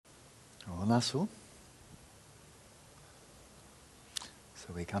Olasu. So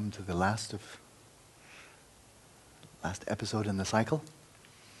we come to the last episode in the cycle.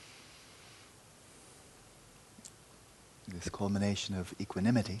 This culmination of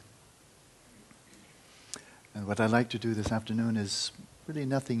equanimity. And what I'd like to do this afternoon is really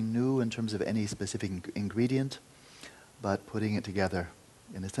nothing new in terms of any specific ingredient, but putting it together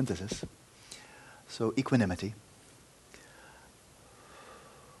in a synthesis. So equanimity.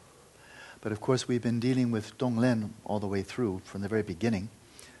 But of course we've been dealing with Tonglen all the way through, from the very beginning,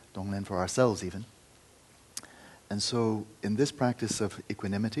 Tonglen for ourselves even. And so in this practice of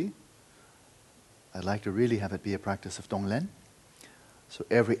equanimity, I'd like to really have it be a practice of Tonglen. So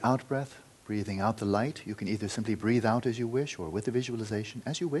every out-breath, breathing out the light, you can either simply breathe out as you wish or with the visualization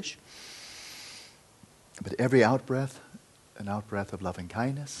as you wish. But every out-breath, an out-breath of loving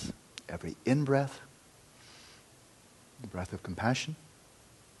kindness. Every in-breath, a breath of compassion.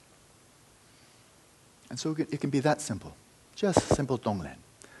 And so it can be that simple, just simple Tonglen.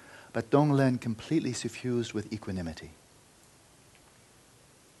 But Tonglen completely suffused with equanimity.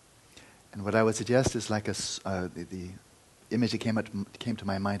 And what I would suggest is like the image that came to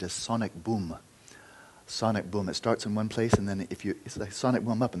my mind is sonic boom. Sonic boom. It starts in one place, and then it's like sonic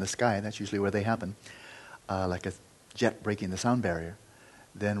boom up in the sky. That's usually where they happen, like a jet breaking the sound barrier.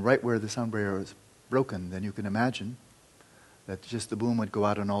 Then right where the sound barrier is broken, then you can imagine that just the boom would go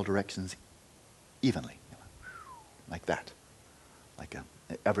out in all directions evenly, like that, like an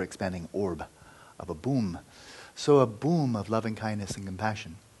ever-expanding orb of a boom. So a boom of loving kindness and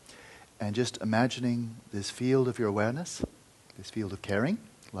compassion. And just imagining this field of your awareness, this field of caring,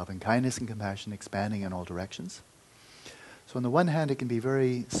 loving kindness and compassion expanding in all directions. So on the one hand, it can be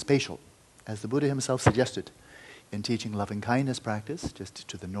very spatial, as the Buddha himself suggested in teaching loving kindness practice, just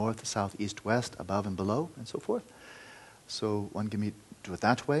to the north, south, east, west, above and below, and so forth. So one can do it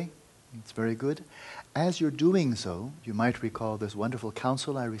that way. It's very good. As you're doing so, you might recall this wonderful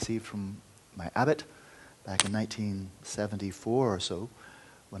counsel I received from my abbot back in 1974 or so,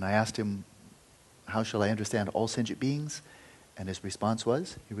 when I asked him, how shall I understand all sentient beings? And his response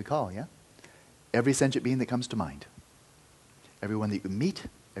was, you recall, yeah? Every sentient being that comes to mind. Everyone that you meet,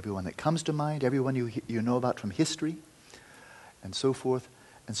 everyone that comes to mind, everyone you know about from history, and so forth.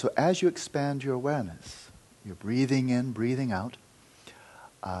 And so as you expand your awareness, you're breathing in, breathing out,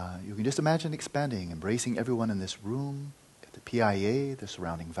 you can just imagine expanding, embracing everyone in this room, the PIA, the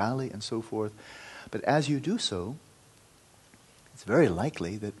surrounding valley, and so forth. But as you do so, it's very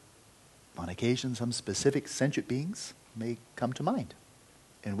likely that on occasion some specific sentient beings may come to mind.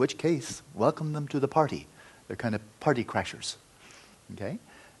 In which case, welcome them to the party. They're kind of party crashers. Okay?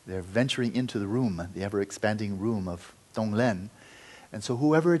 They're venturing into the room, the ever-expanding room of Tonglen. And so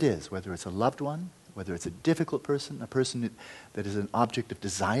whoever it is, whether it's a loved one, whether it's a difficult person, a person that is an object of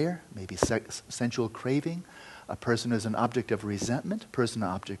desire, maybe sensual craving, a person who's an object of resentment, a person an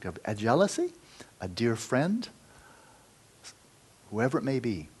object of jealousy, a dear friend, whoever it may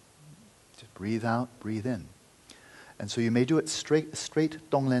be, just breathe out, breathe in. And so you may do it straight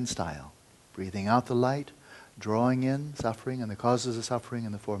Tonglen style, breathing out the light, drawing in suffering and the causes of suffering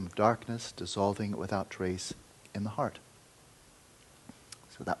in the form of darkness, dissolving it without trace in the heart.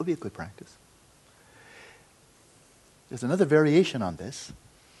 So that would be a good practice. There's another variation on this.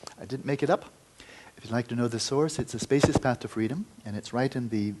 I didn't make it up. If you'd like to know the source, it's A Spacious Path to Freedom, and it's right in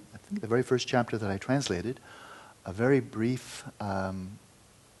the very first chapter that I translated, a very brief,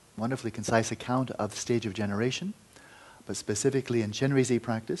 wonderfully concise account of the stage of generation, but specifically in Chenrezig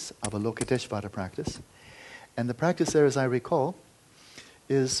practice, Avalokiteshvara practice. And the practice there, as I recall,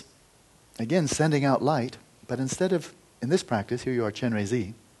 is, again, sending out light, but instead of, in this practice, here you are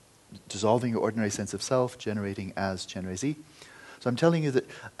Chenrezig, dissolving your ordinary sense of self, generating as Chenrezig. So I'm telling you that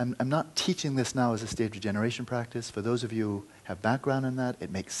I'm not teaching this now as a stage of generation practice. For those of you who have background in that,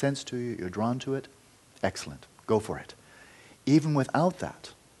 it makes sense to you, you're drawn to it, excellent, go for it. Even without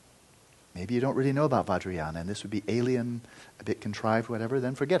that, maybe you don't really know about Vajrayana and this would be alien, a bit contrived, whatever,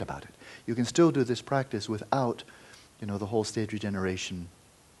 then forget about it. You can still do this practice without, the whole stage regeneration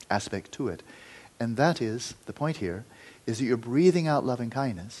aspect to it. And that is, the point here, is that you're breathing out loving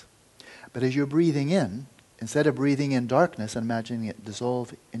kindness, but as you're breathing in, instead of breathing in darkness and imagining it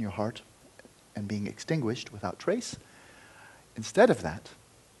dissolve in your heart and being extinguished without trace, instead of that,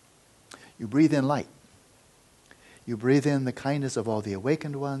 you breathe in light. You breathe in the kindness of all the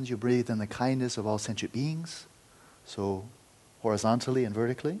awakened ones. You breathe in the kindness of all sentient beings. So horizontally and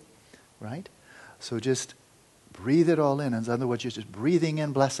vertically, right? So just breathe it all in. In other words, you're just breathing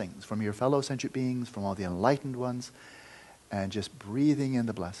in blessings from your fellow sentient beings, from all the enlightened ones, and just breathing in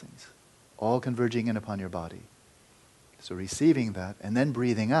the blessings, all converging in upon your body. So receiving that and then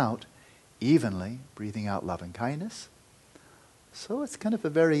breathing out evenly, breathing out love and kindness. So it's kind of a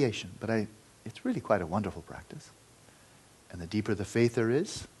variation, but it's really quite a wonderful practice. And the deeper the faith there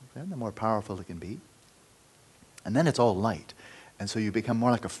is, then the more powerful it can be. And then it's all light. And so you become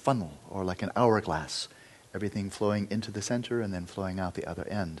more like a funnel or like an hourglass, everything flowing into the center and then flowing out the other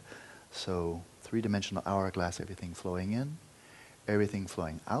end. So three-dimensional hourglass, everything flowing in, everything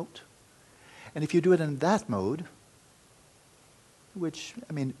flowing out. And if you do it in that mode, which,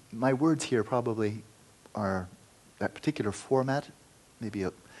 I mean, my words here probably are that particular format, maybe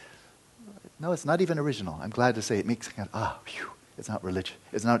no, it's not even original. I'm glad to say it makes kind of, it's not religious.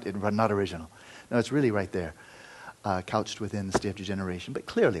 It's not original. No, it's really right there, couched within the state of generation. But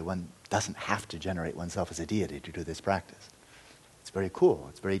clearly one doesn't have to generate oneself as a deity to do this practice. It's very cool.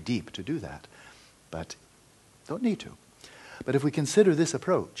 It's very deep to do that. But don't need to. But if we consider this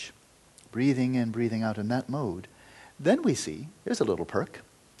approach, breathing in, breathing out in that mode, then we see, here's a little perk,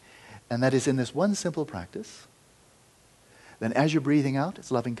 and that is in this one simple practice, then as you're breathing out,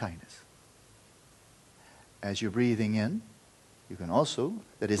 it's loving kindness. As you're breathing in, you can also,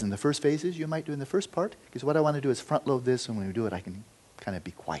 that is in the first phases, you might do in the first part, because what I want to do is front load this, and when we do it, I can kind of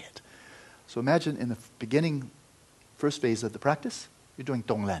be quiet. So imagine in the beginning, first phase of the practice, you're doing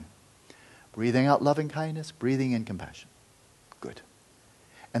Tonglen. Breathing out loving kindness, breathing in compassion. Good.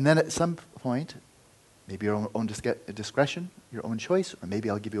 And then at some point, maybe your own discretion, your own choice, or maybe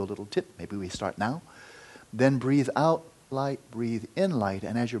I'll give you a little tip, maybe we start now. Then breathe out light, breathe in light,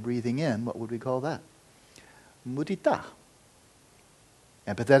 and as you're breathing in, what would we call that? Mudita.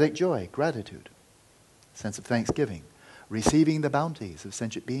 Empathetic joy, gratitude, sense of thanksgiving, receiving the bounties of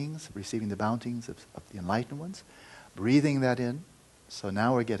sentient beings, receiving the bounties of the enlightened ones, breathing that in. So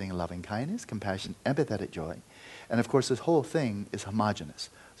now we're getting loving kindness, compassion, empathetic joy. And of course this whole thing is homogeneous.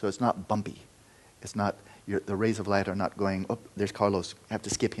 So it's not bumpy. It's not, the rays of light are not going, oh, there's Carlos, I have to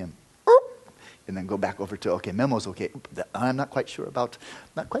skip him. And then go back over to, okay, Memo's okay. I'm not quite sure about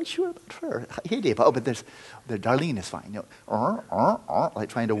her. Hey, Dave, oh, but Darlene is fine. You know, like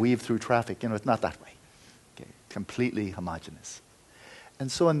trying to weave through traffic. You know, it's not that way. Okay, completely homogeneous.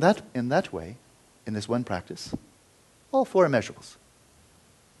 And so in that way, in this one practice, all four immeasurables.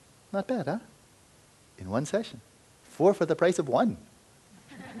 Not bad, huh? In one session. 4 for the price of 1.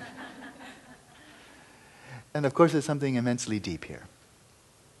 And of course, there's something immensely deep here.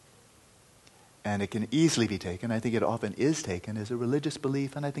 And it can easily be taken, I think it often is taken, as a religious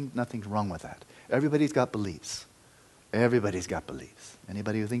belief, and I think nothing's wrong with that. Everybody's got beliefs. Everybody's got beliefs.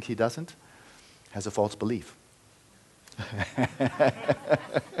 Anybody who thinks he doesn't has a false belief.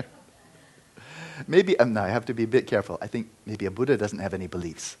 Maybe, no, I have to be a bit careful. I think maybe a Buddha doesn't have any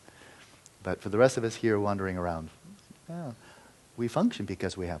beliefs. But for the rest of us here wandering around, well, we function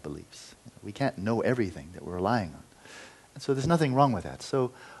because we have beliefs. We can't know everything that we're relying on. And so there's nothing wrong with that.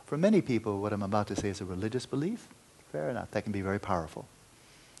 So for many people, what I'm about to say is a religious belief. Fair enough. That can be very powerful.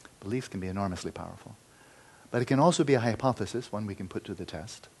 Beliefs can be enormously powerful. But it can also be a hypothesis, one we can put to the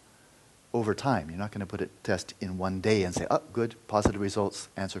test over time. You're not going to put it to test in one day and say, oh, good, positive results,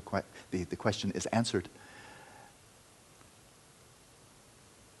 answer the question is answered.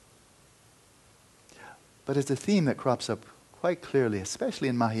 But it's a theme that crops up quite clearly, especially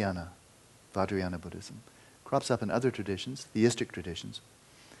in Mahayana, Vajrayana Buddhism. Crops up in other traditions, theistic traditions.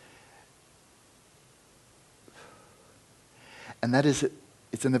 And that is,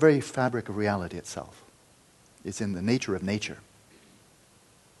 it's in the very fabric of reality itself. It's in the nature of nature.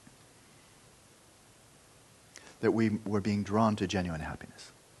 That we were being drawn to genuine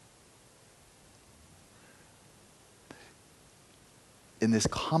happiness. In this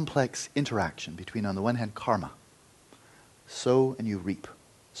complex interaction between, on the one hand, karma. Sow and you reap.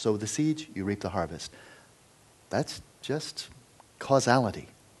 Sow the seeds, you reap the harvest. That's just causality,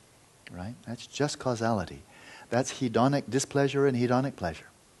 right? That's just causality. That's hedonic displeasure and hedonic pleasure.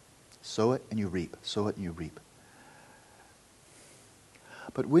 Sow it and you reap. Sow it and you reap.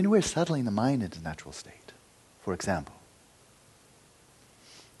 But when we're settling the mind into natural state, for example,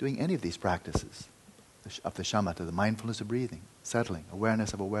 doing any of these practices of the shamatha, the mindfulness of breathing, settling,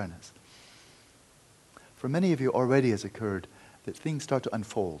 awareness of awareness, for many of you already has occurred that things start to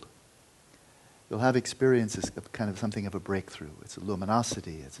unfold. You'll have experiences of kind of something of a breakthrough. It's a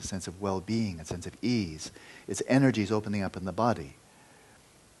luminosity, it's a sense of well-being, a sense of ease. It's energies opening up in the body.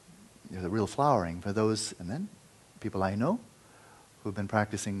 There's a real flowering for those, and then people I know who've been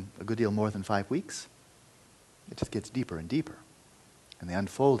practicing a good deal more than 5 weeks. It just gets deeper and deeper. And the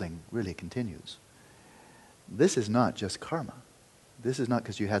unfolding really continues. This is not just karma. This is not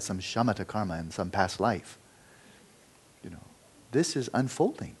because you had some shamatha karma in some past life. You know, this is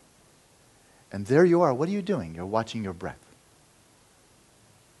unfolding. And there you are. What are you doing? You're watching your breath.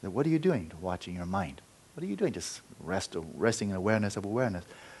 That what are you doing? Watching your mind. What are you doing? Just resting in awareness of awareness.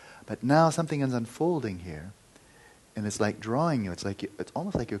 But now something is unfolding here, and it's like drawing you. It's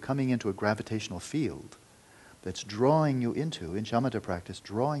almost like you're coming into a gravitational field that's drawing you into, in shamatha practice,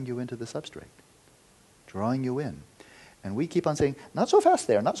 drawing you into the substrate, drawing you in. And we keep on saying, not so fast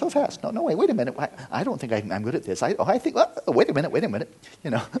there, not so fast. No, wait a minute. I don't think I'm good at this. I think, wait a minute. You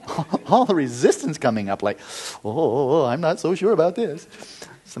know, all the resistance coming up like, I'm not so sure about this.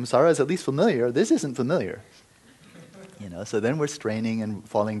 Samsara is at least familiar. This isn't familiar. You know, so then we're straining and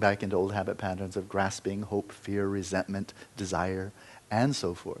falling back into old habit patterns of grasping, hope, fear, resentment, desire, and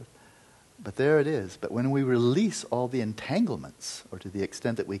so forth. But there it is. But when we release all the entanglements, or to the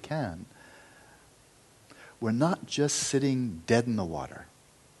extent that we can, we're not just sitting dead in the water.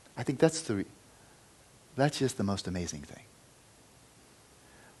 I think that's just the most amazing thing.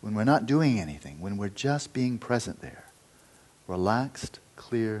 When we're not doing anything, when we're just being present there, relaxed,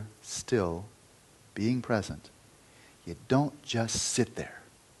 clear, still, being present, you don't just sit there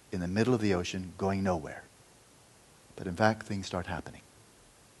in the middle of the ocean going nowhere. But in fact, things start happening.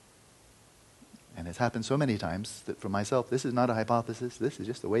 And it's happened so many times that for myself, this is not a hypothesis, this is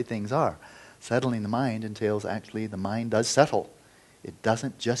just the way things are. Settling the mind entails actually the mind does settle. It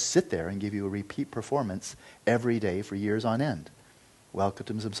doesn't just sit there and give you a repeat performance every day for years on end. Welcome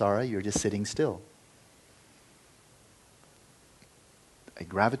to samsara, you're just sitting still. A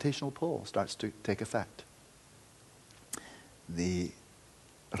gravitational pull starts to take effect. The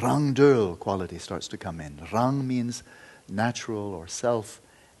rang-dul quality starts to come in. Rang means natural or self,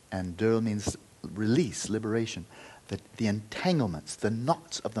 and dul means release, liberation. The entanglements, the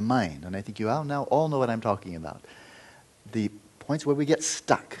knots of the mind, and I think you all now all know what I'm talking about. The points where we get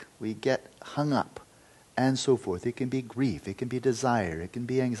stuck, we get hung up, and so forth. It can be grief, it can be desire, it can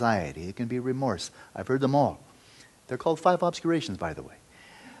be anxiety, it can be remorse. I've heard them all. They're called 5 obscurations, by the way.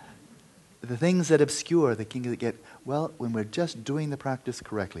 The things that obscure, the king that get, well, when we're just doing the practice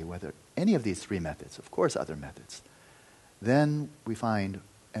correctly, whether any of these 3 methods, of course other methods, then we find,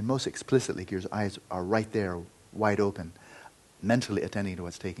 and most explicitly, your eyes are right there, wide open, mentally attending to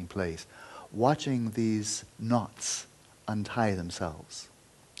what's taking place, watching these knots untie themselves,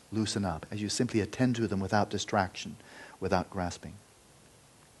 loosen up, as you simply attend to them without distraction, without grasping.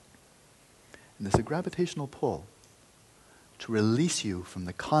 And there's a gravitational pull to release you from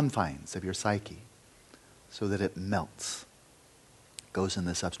the confines of your psyche so that it melts, goes in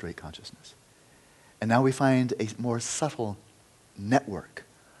the substrate consciousness. And now we find a more subtle network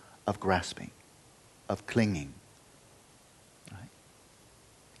of grasping, of clinging. Right?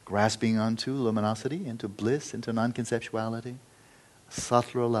 Grasping onto luminosity, into bliss, into non-conceptuality, a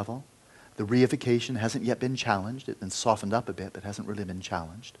subtler level. The reification hasn't yet been challenged. It's been softened up a bit, but hasn't really been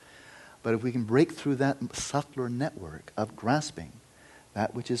challenged. But if we can break through that subtler network of grasping,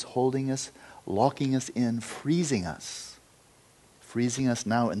 that which is holding us, locking us in, freezing us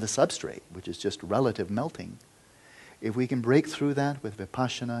now in the substrate, which is just relative melting. If we can break through that with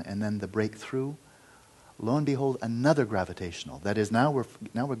vipassana and then the breakthrough, lo and behold, another gravitational. That is, now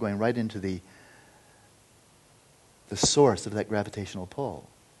we're going right into the source of that gravitational pull.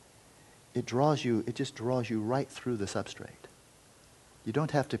 It just draws you right through the substrate. You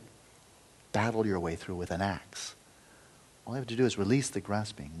don't have to battle your way through with an axe. All you have to do is release the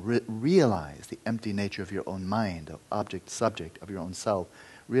grasping, realize the empty nature of your own mind, of object, subject, of your own self.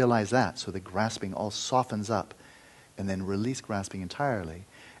 Realize that, so the grasping all softens up, and then release grasping entirely.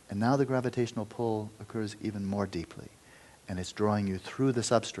 And now the gravitational pull occurs even more deeply, and it's drawing you through the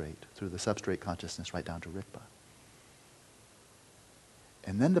substrate consciousness right down to Rigpa.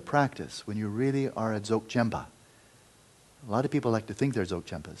 And then the practice, when you really are a Dzogchenpa. A lot of people like to think they're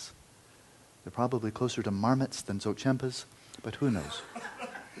Dzogchenpas. They're probably closer to marmots than Dzogchenpas, but who knows?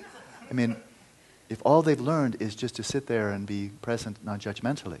 I mean, if all they've learned is just to sit there and be present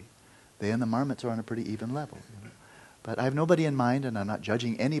non-judgmentally, they and the marmots are on a pretty even level. You know? But I have nobody in mind, and I'm not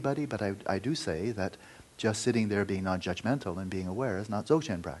judging anybody, but I do say that just sitting there being non-judgmental and being aware is not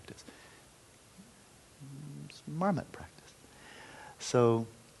Dzogchen practice. It's marmot practice. So,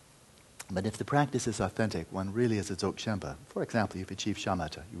 but if the practice is authentic, one really is a Dzogchenpa. For example, you've achieved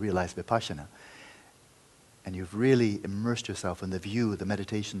Shamatha, you realize vipassana, and you've really immersed yourself in the view, the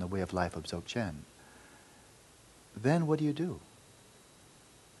meditation, the way of life of Dzogchen. Then what do?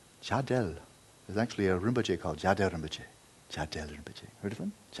 Jadel. There's actually a Rinpoche called Jadel Rinpoche. Jadel Rinpoche. Heard of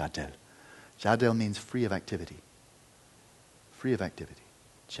him? Jadel. Jadel means free of activity. Free of activity.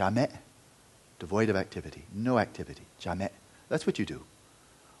 Chame, devoid of activity. No activity. Chame. That's what you do.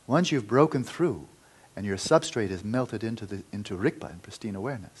 Once you've broken through and your substrate is melted into Rigpa, in pristine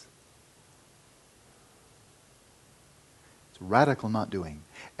awareness, it's radical not doing,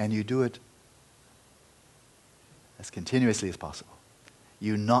 and you do it as continuously as possible.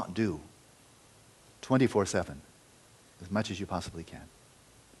 You not do 24/7, as much as you possibly can.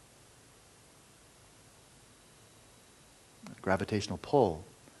 The gravitational pull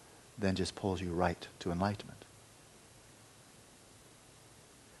then just pulls you right to enlightenment.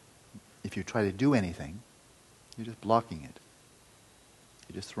 If you try to do anything, you're just blocking it.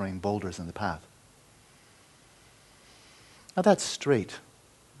 You're just throwing boulders in the path. Now that's straight.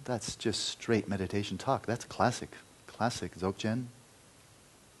 That's just straight meditation talk. That's classic Dzogchen.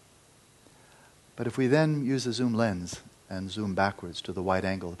 But if we then use a zoom lens and zoom backwards to the wide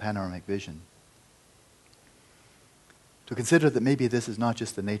angle, the panoramic vision, to consider that maybe this is not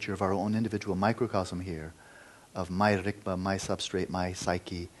just the nature of our own individual microcosm here, of my rikpa, my substrate, my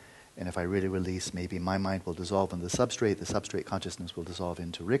psyche, and if I really release, maybe my mind will dissolve in the substrate consciousness will dissolve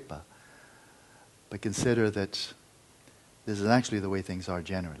into rikpa. But consider that this is actually the way things are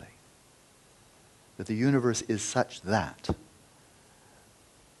generally. That the universe is such that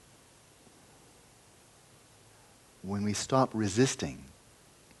when we stop resisting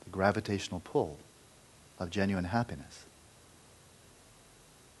the gravitational pull of genuine happiness,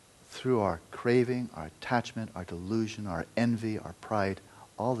 through our craving, our attachment, our delusion, our envy, our pride,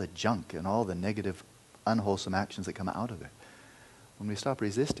 all the junk and all the negative, unwholesome actions that come out of it, when we stop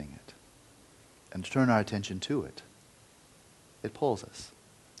resisting it and turn our attention to it, it pulls us.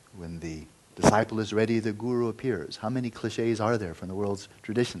 When the disciple is ready, the guru appears. How many cliches are there from the world's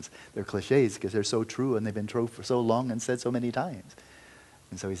traditions? They're cliches because they're so true and they've been true for so long and said so many times.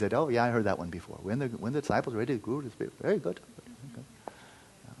 And so he said, oh yeah, I heard that one before. When the disciple is ready, the guru is very good.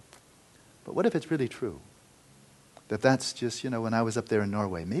 Yeah. But what if it's really true? That's just, when I was up there in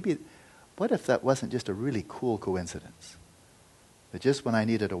Norway, maybe, what if that wasn't just a really cool coincidence? That just when I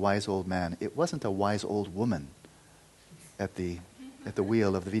needed a wise old man, it wasn't a wise old woman at the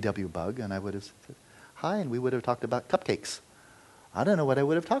wheel of the VW bug, and I would have said, hi, and we would have talked about cupcakes. I don't know what I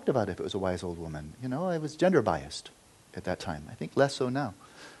would have talked about if it was a wise old woman. I was gender biased at that time. I think less so now.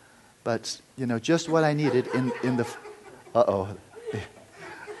 But, just what I needed in the... Uh-oh.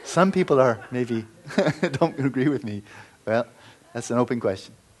 Some people are maybe don't agree with me. Well, that's an open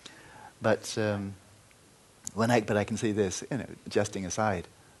question. But but I can say this, jesting aside,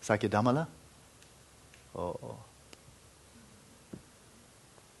 Sakyadhamala. Oh.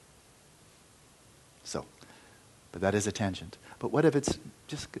 So, but that is a tangent. But what if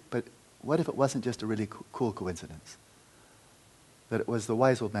it wasn't just a really cool coincidence? That it was the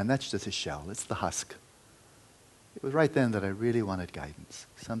wise old man, that's just his shell, it's the husk. It was right then that I really wanted guidance,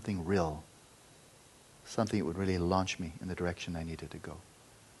 something real, something that would really launch me in the direction I needed to go.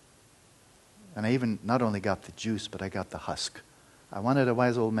 And I even not only got the juice, but I got the husk. I wanted a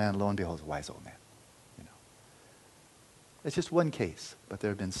wise old man, lo and behold, a wise old man. It's just one case, but there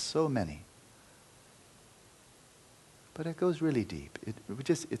have been so many. But it goes really deep.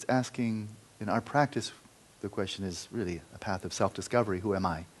 It's asking, in our practice, the question is really a path of self-discovery, who am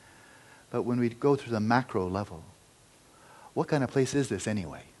I? But when we go through the macro level, what kind of place is this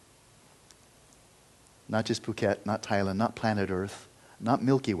anyway? Not just Phuket, not Thailand, not planet Earth, not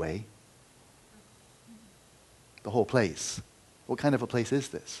Milky Way. The whole place. What kind of a place is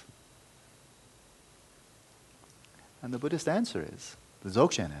this? And the Buddhist answer is, the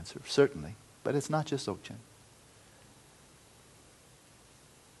Dzogchen answer, certainly, but it's not just Dzogchen.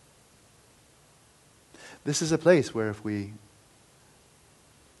 This is a place where if we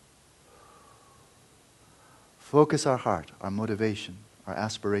focus our heart, our motivation, our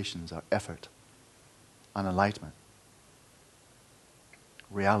aspirations, our effort on enlightenment,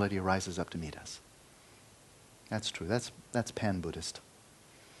 reality rises up to meet us. That's true. That's pan-Buddhist.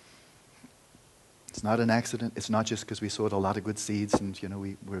 It's not an accident. It's not just because we sowed a lot of good seeds and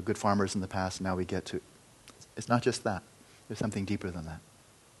we were good farmers in the past and now we get to... It's not just that. There's something deeper than that.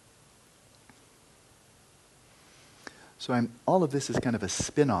 So all of this is kind of a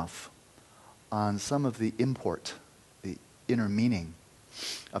spin-off on some of the import, the inner meaning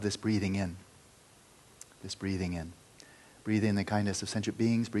of this breathing in. This breathing in. Breathing in the kindness of sentient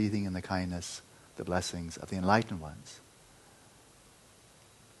beings, breathing in the kindness, the blessings of the enlightened ones.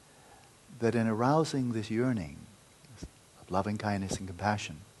 That in arousing this yearning of loving kindness and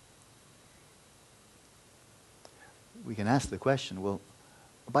compassion, we can ask the question, well,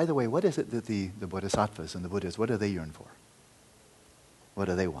 by the way, what is it that the Bodhisattvas and the Buddhas, what do they yearn for? What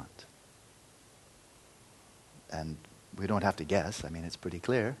do they want? And we don't have to guess. I mean, it's pretty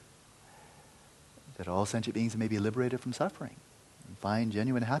clear that all sentient beings may be liberated from suffering and find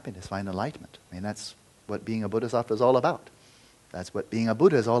genuine happiness, find enlightenment. I mean, that's what being a Bodhisattva is all about. That's what being a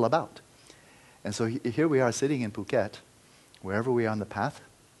Buddha is all about. And so here we are sitting in Phuket Wherever we are on the path,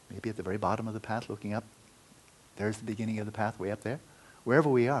 maybe at the very bottom of the path looking up, there's the beginning of the path way up there. Wherever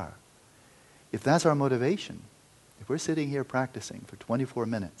we are, if that's our motivation, if we're sitting here practicing for 24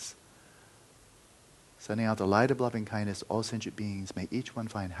 minutes, sending out the light of loving kindness, all sentient beings, may each one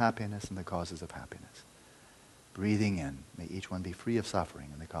find happiness in the causes of happiness. Breathing in, may each one be free of suffering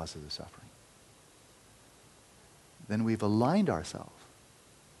and the causes of suffering. Then we've aligned ourselves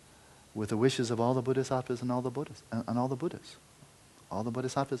with the wishes of all the Bodhisattvas and all the Buddhas, and all the Buddhas. All the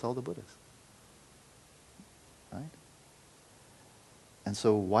Bodhisattvas, all the Buddhas. Right? And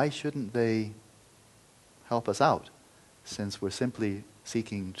so why shouldn't they help us out, since we're simply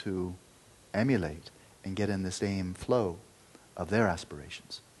seeking to emulate and get in the same flow of their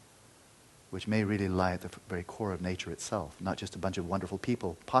aspirations, which may really lie at the very core of nature itself, not just a bunch of wonderful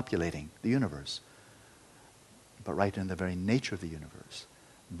people populating the universe, but right in the very nature of the universe.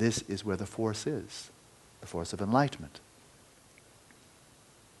 This is where the force is, the force of enlightenment.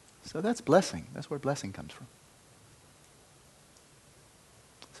 So that's blessing. That's where blessing comes from.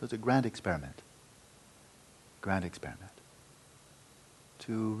 So it's a grand experiment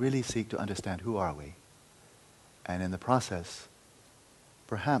to really seek to understand who are we, and in the process,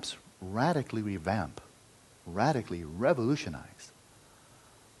 perhaps radically revamp, radically revolutionize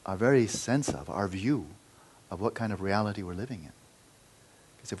our very sense of, our view of what kind of reality we're living in.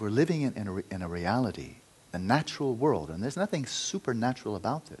 Because if we're living in a reality, the natural world, and there's nothing supernatural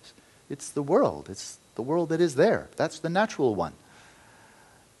about this, it's the world that is there. That's the natural one.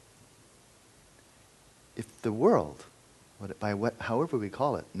 If the world, however we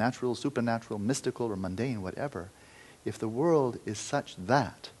call it, natural, supernatural, mystical, or mundane, whatever, if the world is such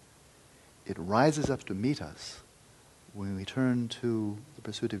that it rises up to meet us when we turn to the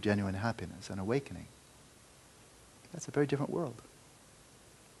pursuit of genuine happiness and awakening, that's a very different world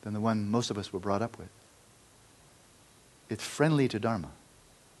than the one most of us were brought up with. It's friendly to Dharma.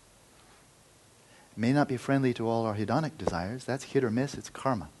 It may not be friendly to all our hedonic desires. That's hit or miss. It's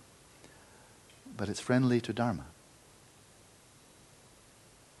karma. But it's friendly to Dharma.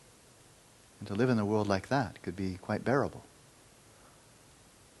 And to live in a world like that could be quite bearable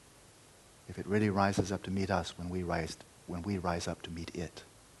if it really rises up to meet us when we rise up to meet it.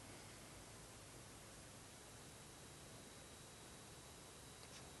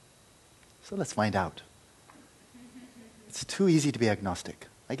 So let's find out. It's too easy to be agnostic.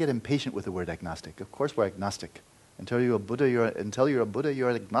 I get impatient with the word agnostic. Of course we're agnostic. Until you're a Buddha,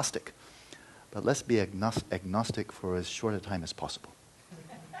 you're agnostic. But let's be agnostic for as short a time as possible.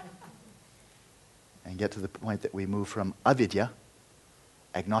 And get to the point that we move from avidya,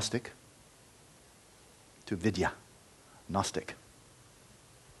 agnostic, to vidya, gnostic.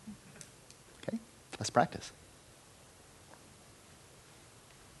 Okay? Let's practice.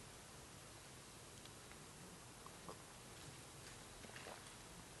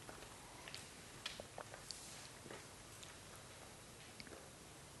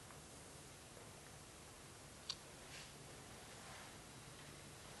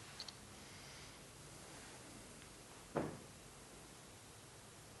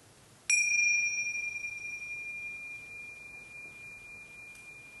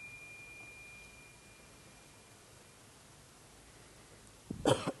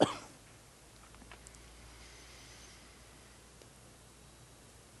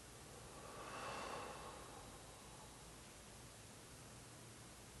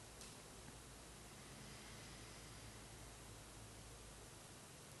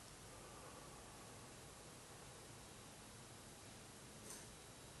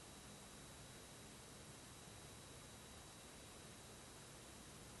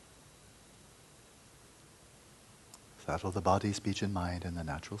 Settle the body, speech, and mind in the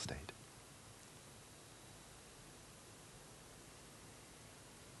natural state.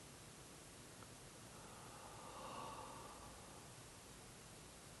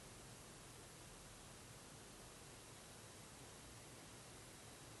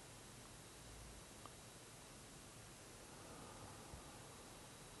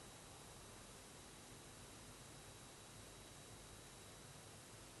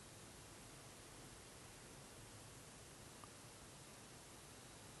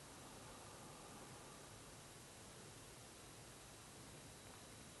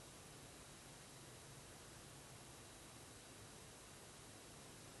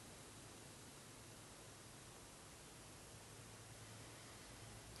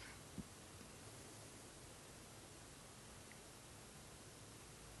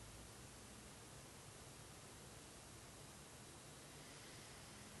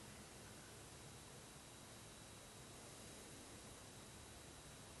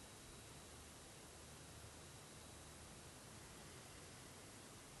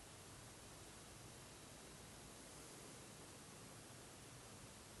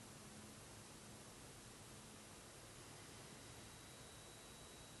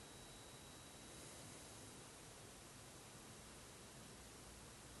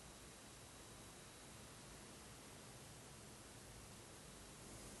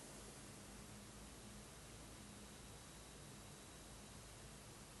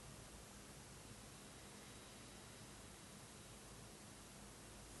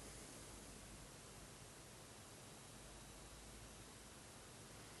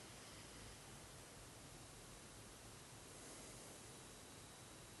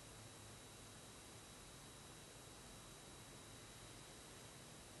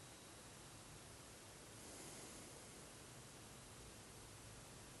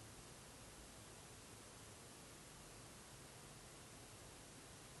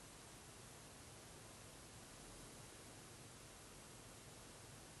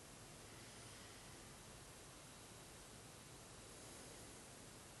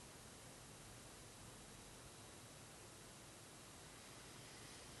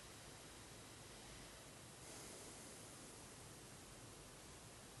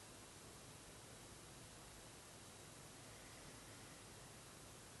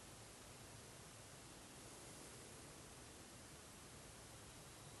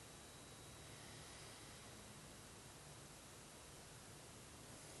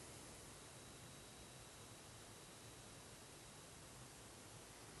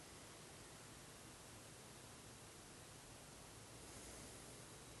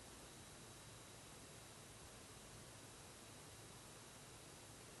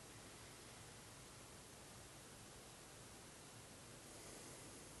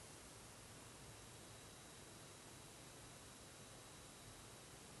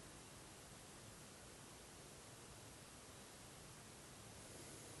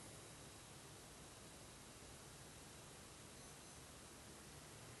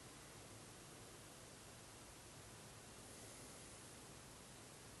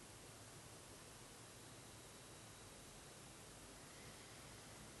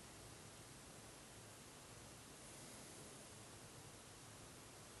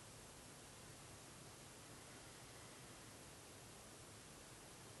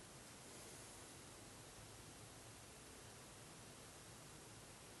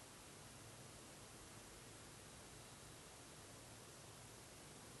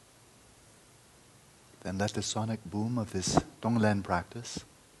 Then let the sonic boom of this Tonglen practice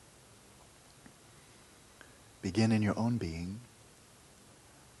begin in your own being,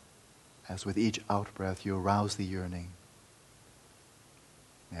 as with each out-breath you arouse the yearning.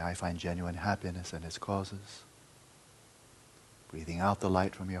 May I find genuine happiness and its causes. Breathing out the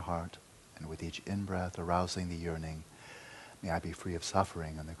light from your heart, and with each in-breath arousing the yearning, may I be free of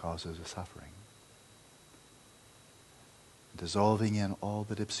suffering and the causes of suffering. Dissolving in all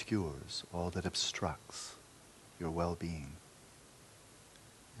that obscures, all that obstructs your well-being,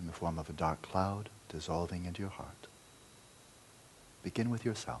 in the form of a dark cloud dissolving into your heart. Begin with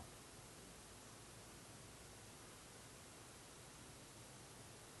yourself.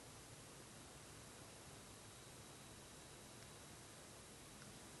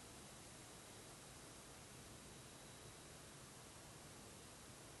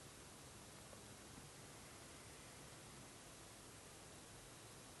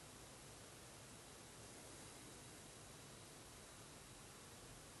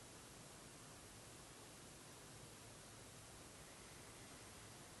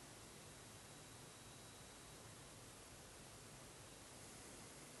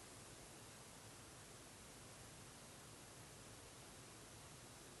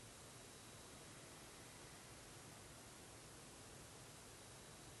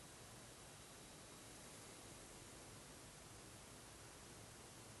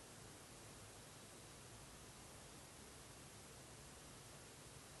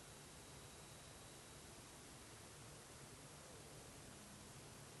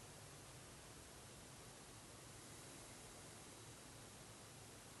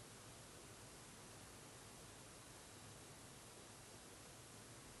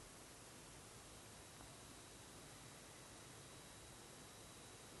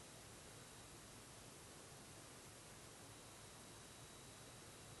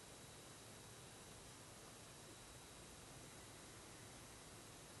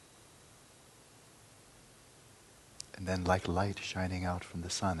 And then, like light shining out from the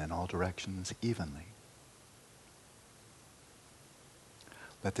sun in all directions evenly,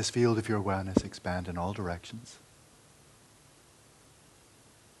 let this field of your awareness expand in all directions.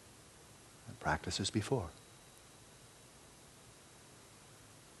 And practice as before.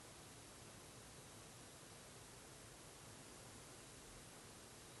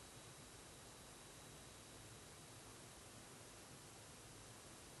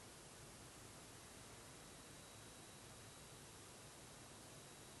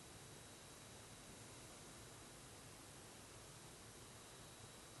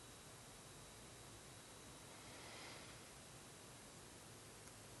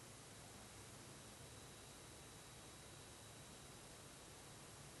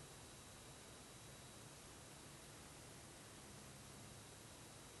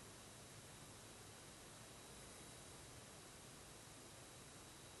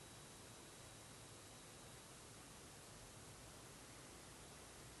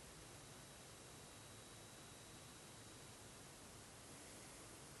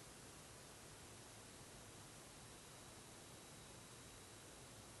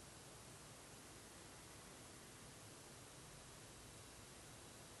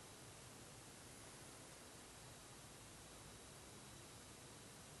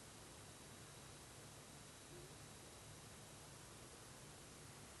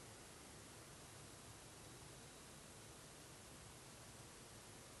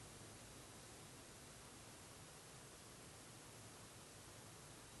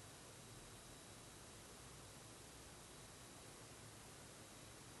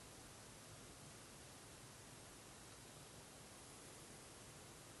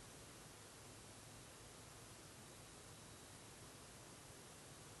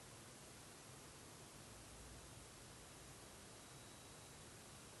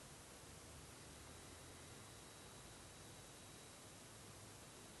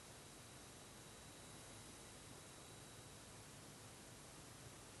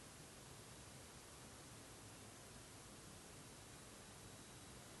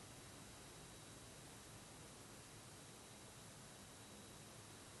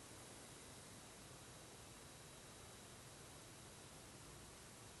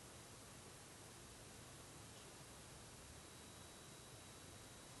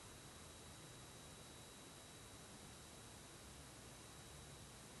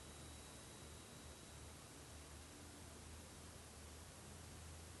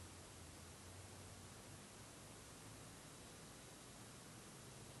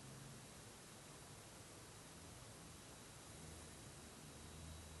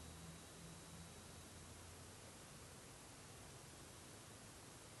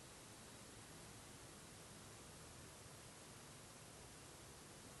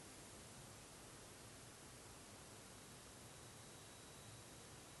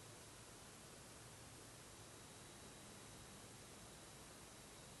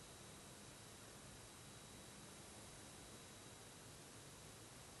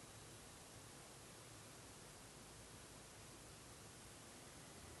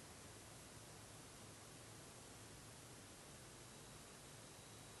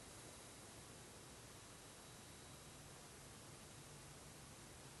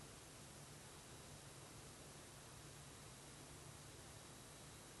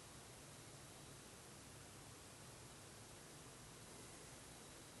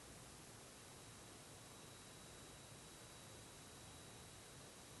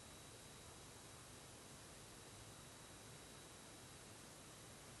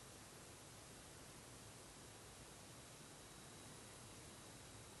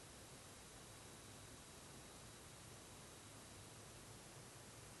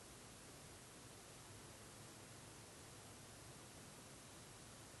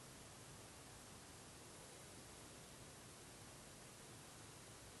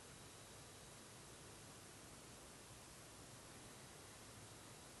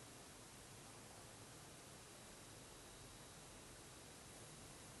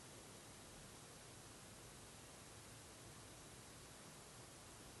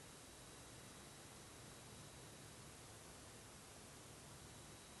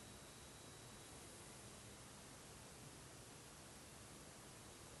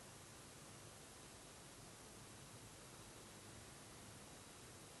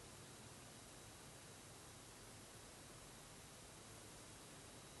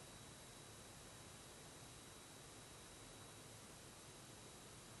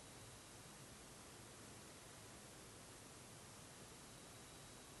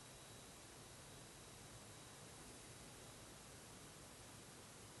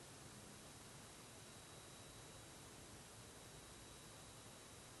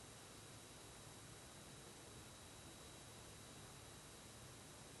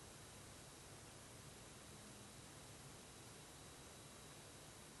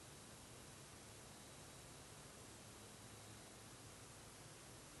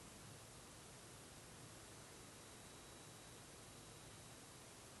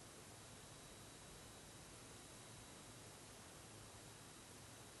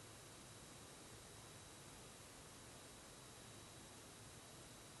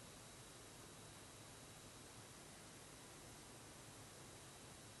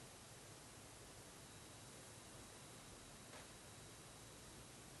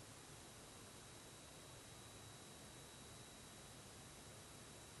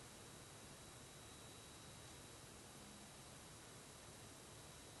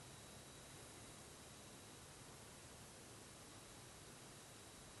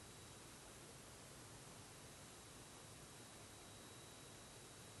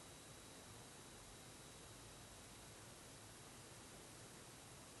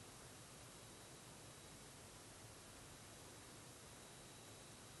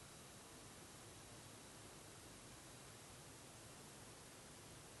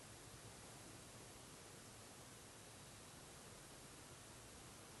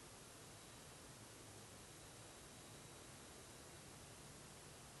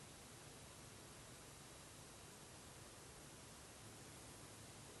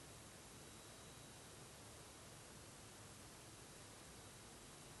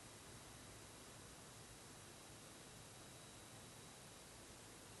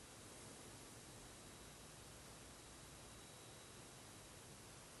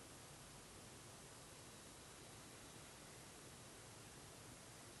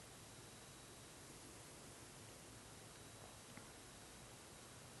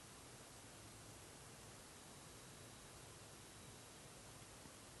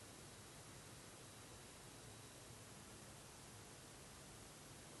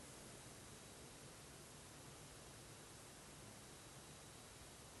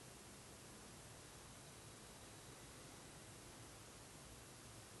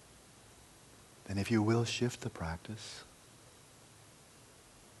 And if you will shift the practice,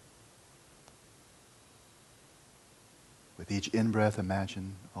 with each in-breath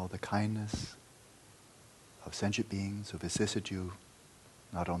imagine all the kindness of sentient beings who've assisted you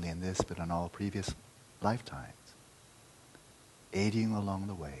not only in this but in all previous lifetimes, aiding you along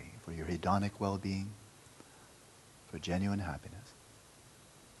the way for your hedonic well-being, for genuine happiness,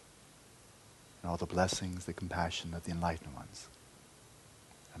 and all the blessings, the compassion of the enlightened ones.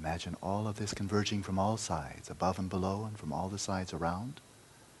 Imagine all of this converging from all sides, above and below, and from all the sides around,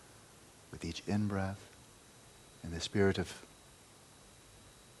 with each in-breath, in the spirit of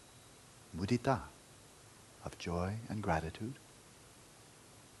mudita, of joy and gratitude,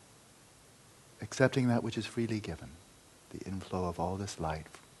 accepting that which is freely given, the inflow of all this light,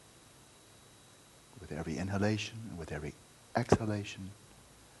 with every inhalation and with every exhalation,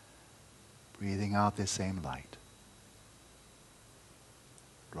 breathing out this same light,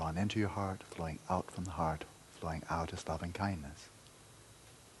 drawn into your heart, flowing out from the heart, flowing out as loving kindness.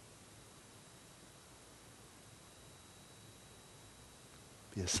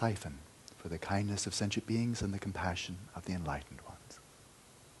 Be a siphon for the kindness of sentient beings and the compassion of the enlightened ones.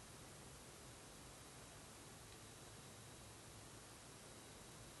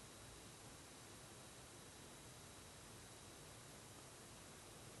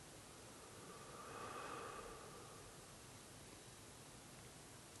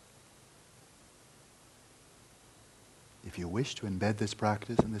 If you wish to embed this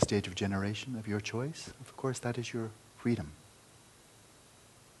practice in the stage of generation of your choice, of course that is your freedom.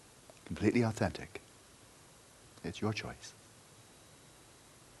 Completely authentic. It's your choice.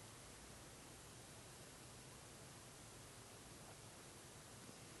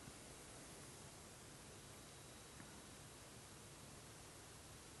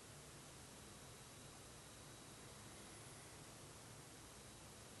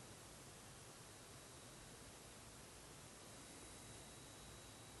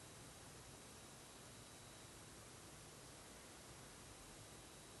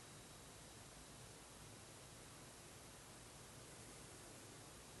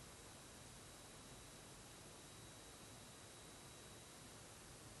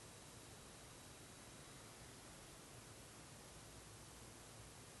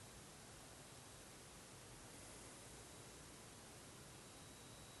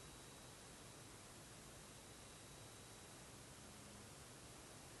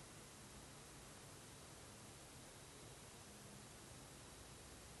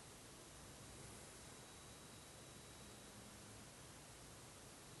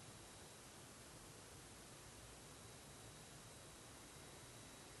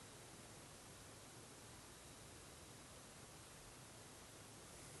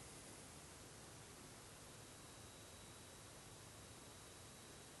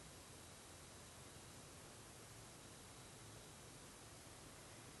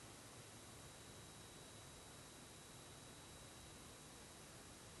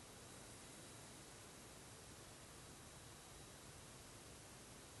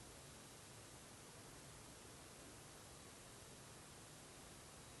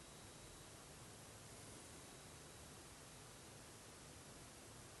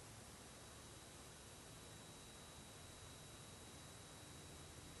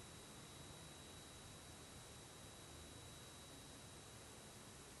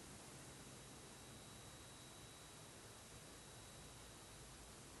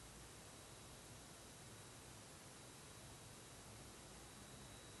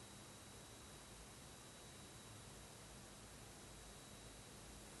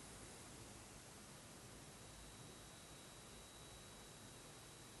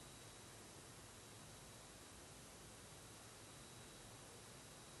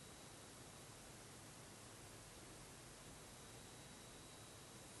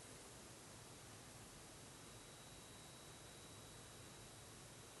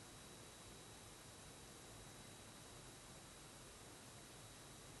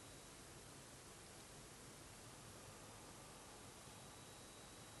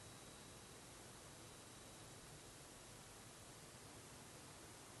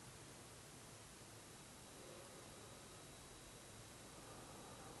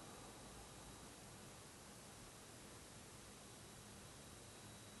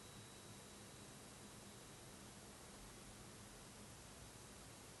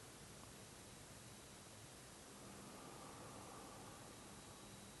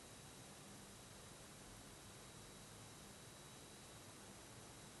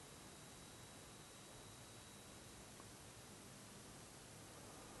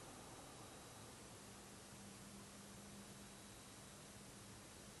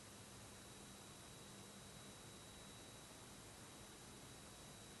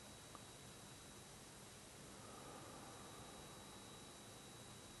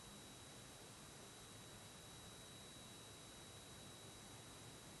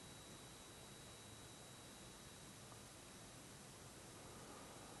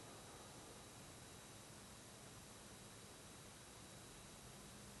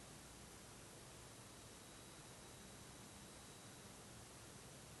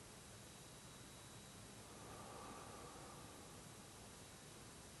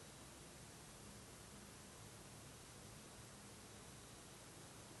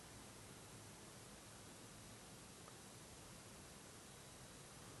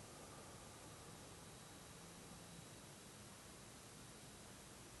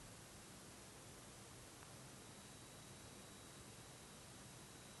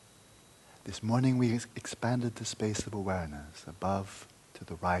 This morning we expanded the space of awareness above, to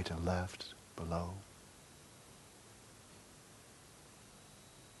the right and left, below.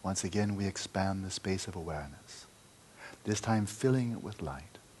 Once again we expand the space of awareness, this time filling it with light.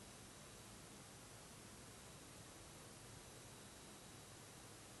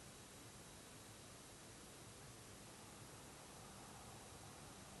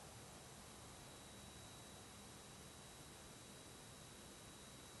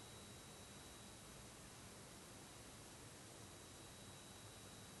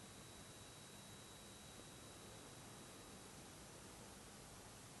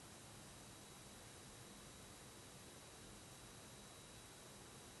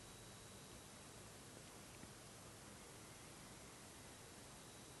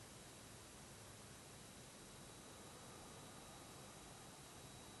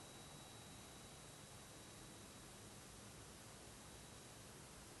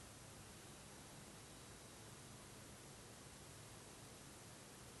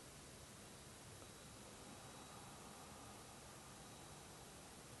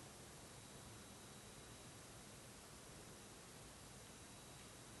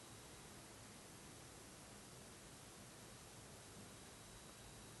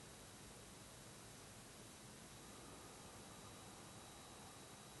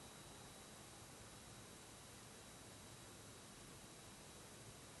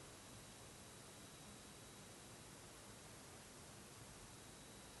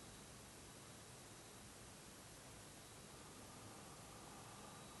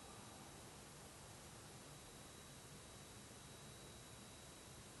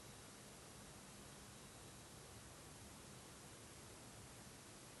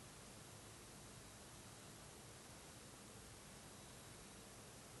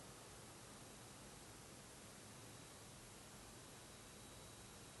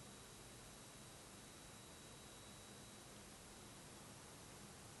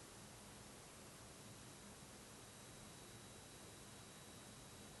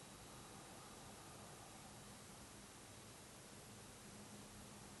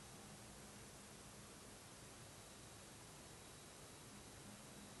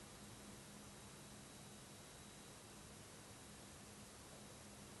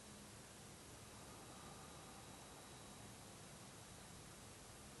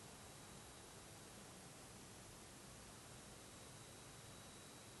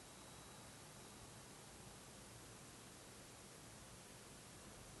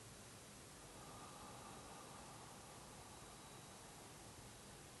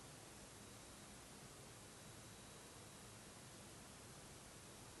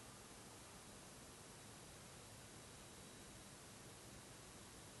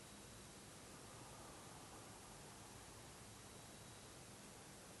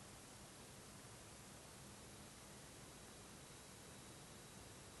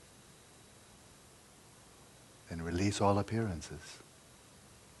 And release all appearances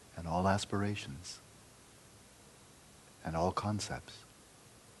and all aspirations and all concepts.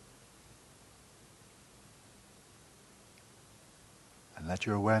 And let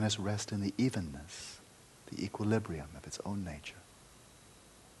your awareness rest in the evenness, the equilibrium of its own nature.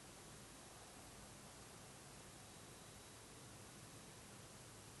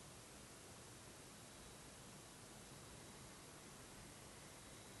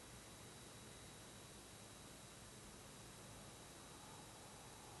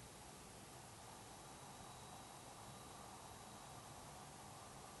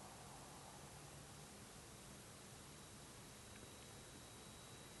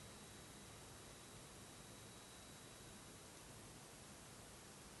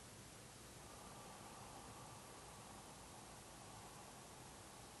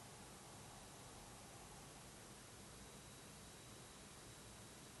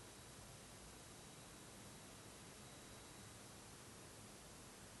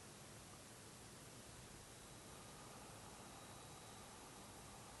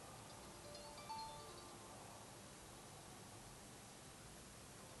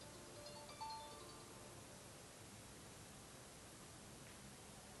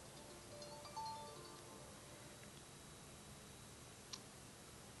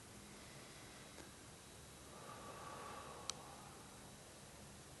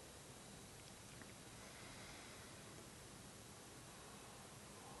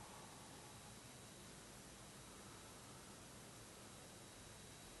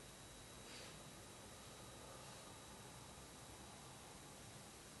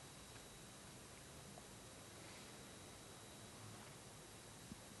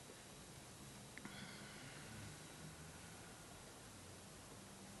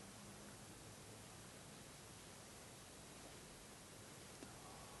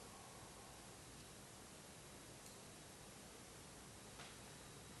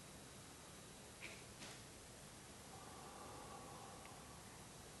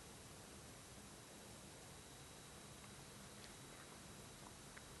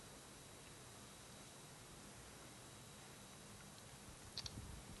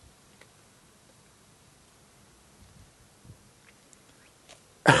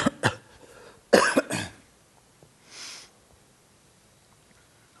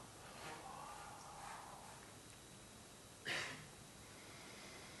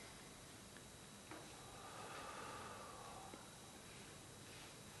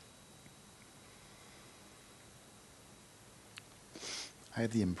 I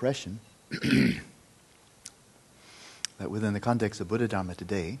have the impression that within the context of Buddha Dharma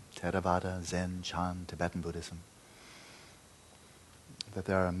today, Theravada, Zen, Chan, Tibetan Buddhism, that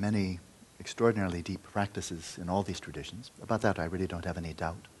there are many extraordinarily deep practices in all these traditions. About that I really don't have any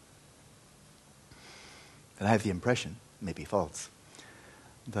doubt. And I have the impression, maybe false,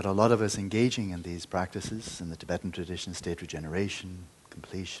 that a lot of us engaging in these practices in the Tibetan tradition, state regeneration,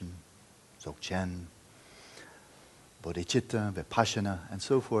 completion, Dzogchen, Bodhicitta, Vipassana, and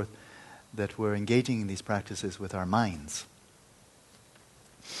so forth, that we're engaging in these practices with our minds,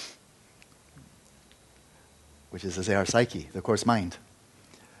 which is, as they say, our psyche, the coarse mind.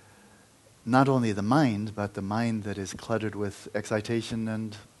 Not only the mind, but the mind that is cluttered with excitation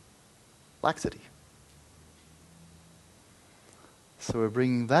and laxity. So we're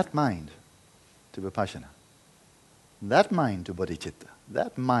bringing that mind to Vipassana, that mind to Bodhicitta,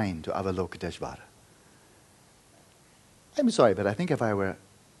 that mind to Avalokiteshvara. I'm sorry, but I think if I were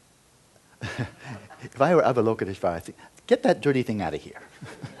Avalokiteshvara, I'd think, get that dirty thing out of here.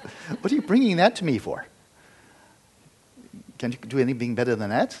 What are you bringing that to me for? Can you do anything better than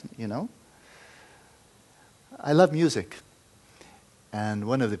that? You know. I love music, and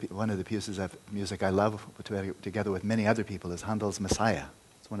one of the pieces of music I love together with many other people is Handel's Messiah.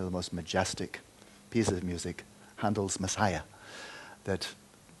 It's one of the most majestic pieces of music, Handel's Messiah, that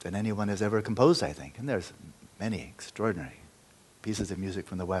anyone has ever composed, I think. And there's many extraordinary pieces of music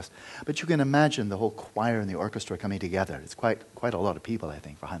from the West. But you can imagine the whole choir and the orchestra coming together. It's quite a lot of people, I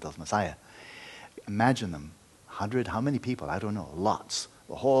think, for Handel's Messiah. Imagine them, 100, how many people? I don't know, lots.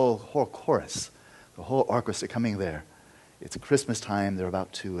 The whole chorus, the whole orchestra coming there. It's Christmas time, they're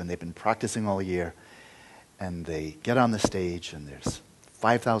about to, and they've been practicing all year. And they get on the stage, and there's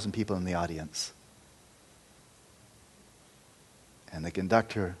 5,000 people in the audience. And the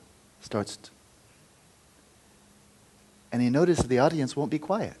conductor starts and he notices the audience won't be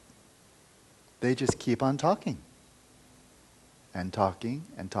quiet. They just keep on talking. And talking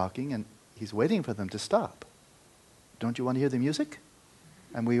and talking, and he's waiting for them to stop. Don't you want to hear the music?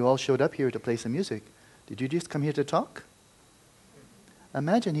 And we all showed up here to play some music. Did you just come here to talk?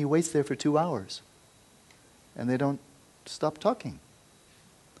 Imagine he waits there for 2 hours, and they don't stop talking.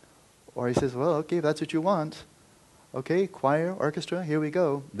 Or he says, well, okay, if that's what you want. Okay, choir, orchestra, here we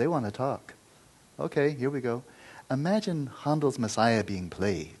go. They want to talk. Okay, here we go. Imagine Handel's Messiah being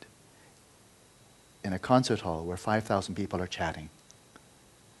played in a concert hall where 5,000 people are chatting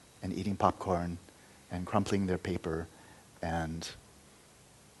and eating popcorn and crumpling their paper, and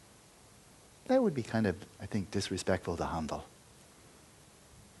that would be kind of, I think, disrespectful to Handel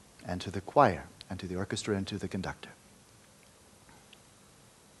and to the choir and to the orchestra and to the conductor.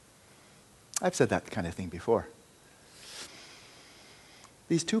 I've said that kind of thing before.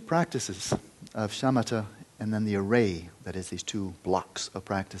 These two practices of Shamatha and then the array, that is these two blocks of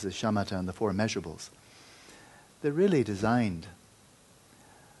practices, Shamatha and the Four Immeasurables, they're really designed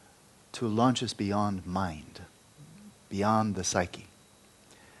to launch us beyond mind, beyond the psyche,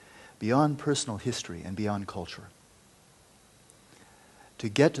 beyond personal history and beyond culture. To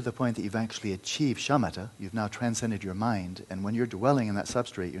get to the point that you've actually achieved Shamatha, you've now transcended your mind, and when you're dwelling in that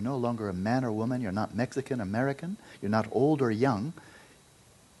substrate, you're no longer a man or woman, you're not Mexican, American, you're not old or young,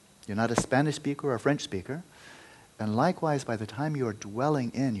 you're not a Spanish speaker or a French speaker, and likewise, by the time you're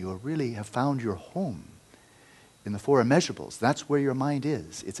dwelling in, you really have found your home in the Four Immeasurables. That's where your mind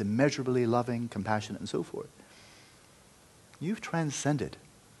is. It's immeasurably loving, compassionate, and so forth. You've transcended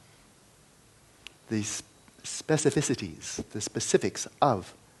these specificities, the specifics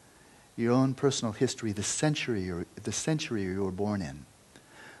of your own personal history, the century you were born in,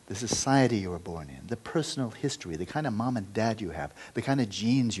 the society you were born in, the personal history, the kind of mom and dad you have, the kind of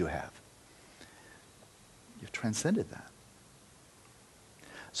genes you have. You've transcended that.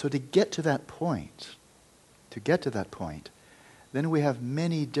 So to get to that point, then we have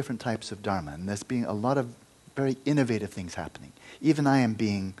many different types of Dharma, and there's being a lot of very innovative things happening. Even I am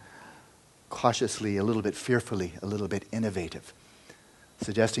being cautiously, a little bit fearfully, a little bit innovative,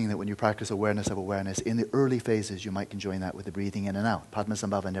 suggesting that when you practice awareness of awareness, in the early phases you might conjoin that with the breathing in and out.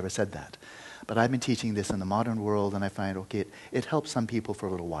 Padmasambhava never said that. But I've been teaching this in the modern world, and I find, okay, it helps some people for a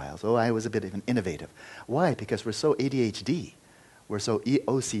little while. So I was a bit of an innovative. Why? Because we're so ADHD, we're so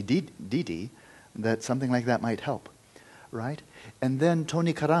OCD that something like that might help, right? And then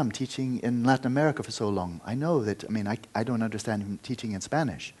Tony Karam teaching in Latin America for so long. I know that, I don't understand him teaching in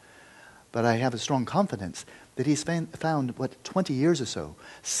Spanish, but I have a strong confidence that he's found 20 years or so,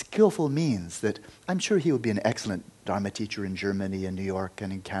 skillful means that I'm sure he would be an excellent Dharma teacher in Germany and New York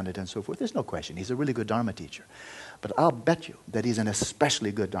and in Canada and so forth. There's no question. He's a really good Dharma teacher. But I'll bet you that he's an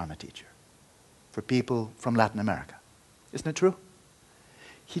especially good Dharma teacher for people from Latin America. Isn't it true?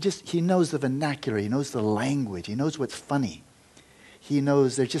 he knows the vernacular, he knows the language, he knows what's funny. He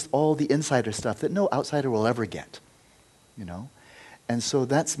knows there's just all the insider stuff that no outsider will ever get, you know. And so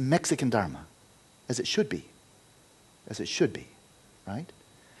that's Mexican Dharma, as it should be. As it should be, right?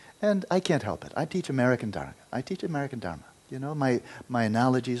 And I can't help it. I teach American Dharma. You know, my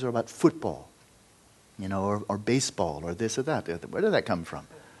analogies are about football, you know, or baseball, or this or that. Where did that come from?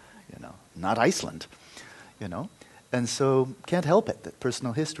 You know, not Iceland, you know. And so can't help it, that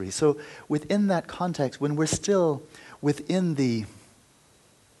personal history. So within that context, when we're still within the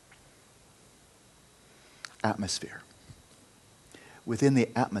atmosphere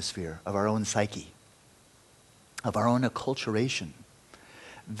of our own psyche, of our own acculturation,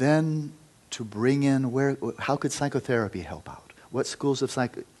 then to bring in how could psychotherapy help out? What schools of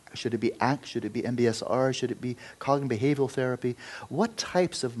should it be ACT? Should it be MBSR? Should it be cognitive behavioral therapy? What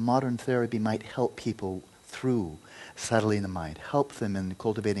types of modern therapy might help people through settling the mind, help them in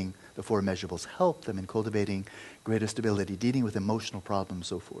cultivating the Four Immeasurables, help them in cultivating greater stability, dealing with emotional problems,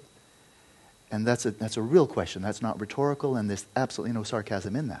 so forth? And that's a real question. That's not rhetorical, and there's absolutely no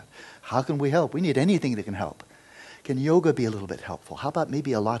sarcasm in that. How can we help? We need anything that can help. Can yoga be a little bit helpful? How about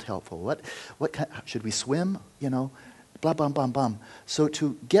maybe a lot helpful? What should we swim? You know, blah, blah, blah, blah. So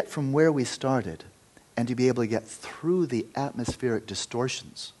to get from where we started and to be able to get through the atmospheric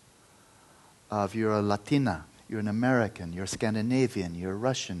distortions of you're a Latina, you're an American, you're Scandinavian, you're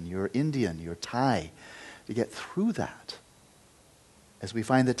Russian, you're Indian, you're Thai, to get through that. As we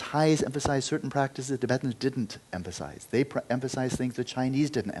find the Thais emphasize certain practices the Tibetans didn't emphasize. They emphasize things the Chinese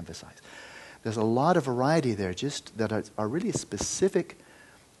didn't emphasize. There's a lot of variety there just that are really specific,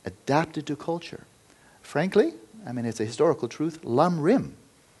 adapted to culture. Frankly, I mean, it's a historical truth, Lam Rim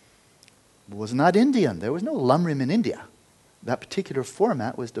was not Indian. There was no Lam Rim in India. That particular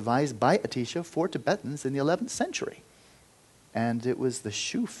format was devised by Atisha for Tibetans in the 11th century. And it was the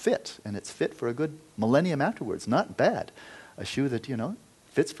shoe fit, and it's fit for a good millennium afterwards. Not bad. A shoe that, you know,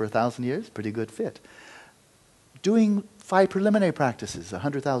 fits for 1,000 years, pretty good fit. Doing 5 preliminary practices,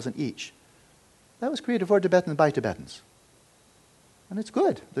 100,000 each. That was created for Tibetans by Tibetans. And it's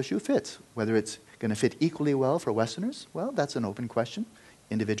good. The shoe fits. Whether it's going to fit equally well for Westerners, well, that's an open question.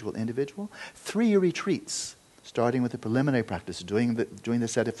 Individual. 3 retreats, starting with the preliminary practice, doing the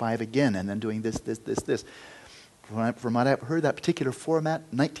set of 5 again, and then doing this. From what I've heard, that particular format,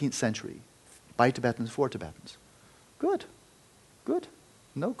 19th century, by Tibetans, for Tibetans. Good.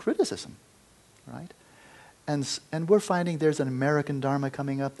 No criticism, right? And we're finding there's an American Dharma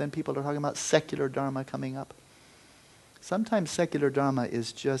coming up. Then people are talking about secular Dharma coming up. Sometimes secular Dharma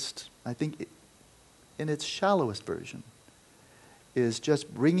is just, I think, in its shallowest version, is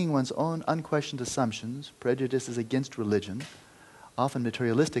just bringing one's own unquestioned assumptions, prejudices against religion, often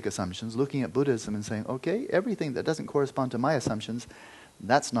materialistic assumptions, looking at Buddhism and saying, okay, everything that doesn't correspond to my assumptions,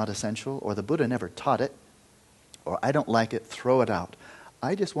 that's not essential, or the Buddha never taught it, or I don't like it, throw it out.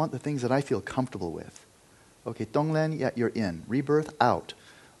 I just want the things that I feel comfortable with. Okay, Tonglen, yeah, you're in. Rebirth, out.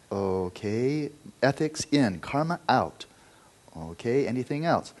 Okay, ethics, in. Karma, out. Okay, anything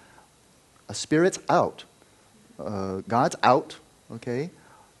else? Spirits, out. God's out. Okay,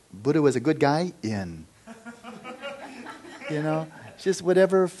 Buddha was a good guy, in. You know, just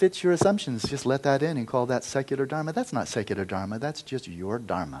whatever fits your assumptions, just let that in and call that secular Dharma. That's not secular Dharma, that's just your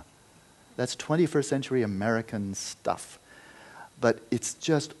Dharma. That's 21st century American stuff. But it's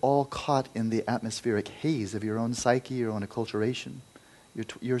just all caught in the atmospheric haze of your own psyche, your own acculturation,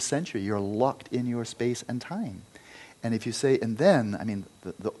 your century. You're locked in your space and time. And if you say, and then, I mean,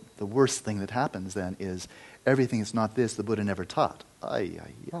 the worst thing that happens then is everything is not this, the Buddha never taught. Ay.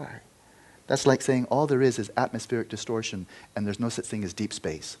 That's like saying all there is atmospheric distortion and there's no such thing as deep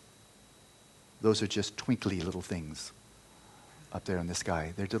space. Those are just twinkly little things up there in the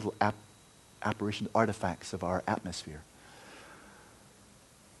sky. They're little apparition artifacts of our atmosphere.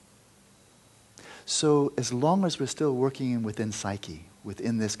 So as long as we're still working within psyche,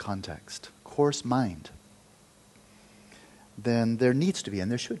 within this context, coarse mind, then there needs to be, and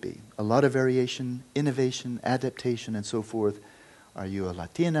there should be, a lot of variation, innovation, adaptation, and so forth. Are you a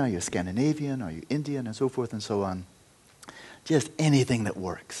Latina? Are you a Scandinavian? Are you Indian? And so forth and so on. Just anything that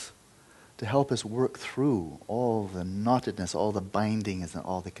works to help us work through all the knottedness, all the bindings, and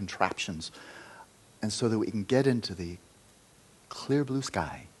all the contraptions, and so that we can get into the clear blue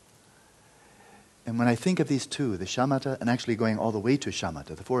sky. And when I think of these two, the Shamatha and actually going all the way to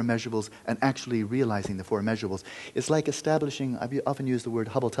Shamatha, the Four Immeasurables, and actually realizing the Four Immeasurables, it's like establishing, I've often used the word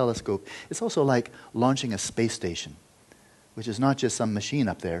Hubble telescope, it's also like launching a space station, which is not just some machine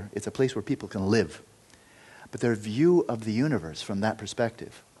up there, it's a place where people can live. But their view of the universe from that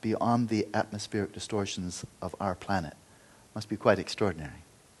perspective, beyond the atmospheric distortions of our planet, must be quite extraordinary.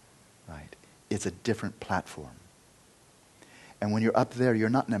 right? It's a different platform. And when you're up there, you're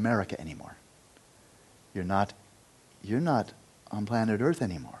not in America anymore. You're not on planet Earth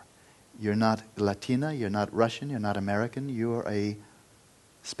anymore. You're not Latina, you're not Russian, you're not American, you're a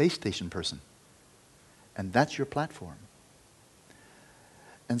space station person. And that's your platform.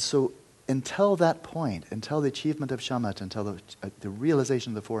 And so until that point, until the achievement of Shamatha, until the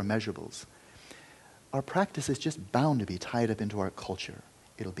realization of the Four Immeasurables, our practice is just bound to be tied up into our culture.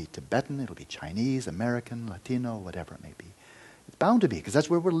 It'll be Tibetan, it'll be Chinese, American, Latino, whatever it may be. It's bound to be, because that's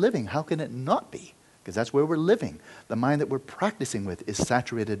where we're living. How can it not be? Because that's where we're living. The mind that we're practicing with is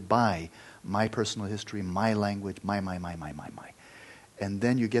saturated by my personal history, my language, my. And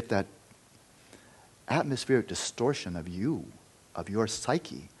then you get that atmospheric distortion of you, of your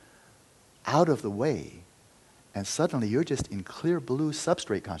psyche, out of the way, and suddenly you're just in clear blue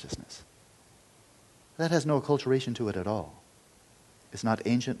substrate consciousness. That has no acculturation to it at all. It's not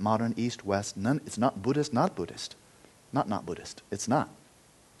ancient, modern, East, West, none. It's not Buddhist, not Buddhist. Not Buddhist. It's not.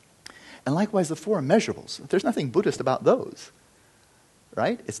 And likewise, the Four Immeasurables. There's nothing Buddhist about those.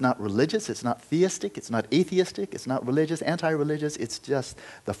 Right? It's not religious, it's not theistic, it's not atheistic, it's not religious, anti-religious. It's just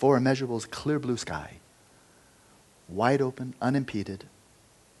the Four Immeasurables, clear blue sky. Wide open, unimpeded,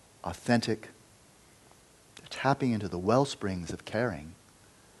 authentic, tapping into the well springs of caring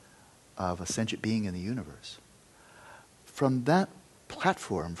of a sentient being in the universe. From that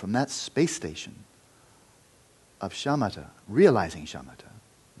platform, from that space station of Shamatha, realizing Shamatha,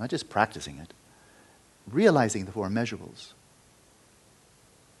 not just practicing it, realizing the Four Immeasurables,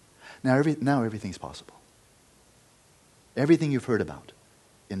 now everything's possible. Everything you've heard about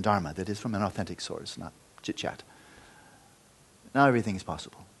in Dharma that is from an authentic source, not chit-chat. Now everything is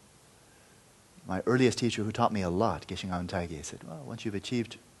possible. My earliest teacher who taught me a lot, Geshe Ngawang Taige, said, well, once you've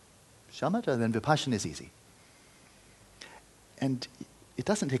achieved Shamatha, then Vipassana is easy. And it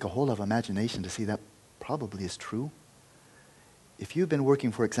doesn't take a whole lot of imagination to see that probably is true. If you've been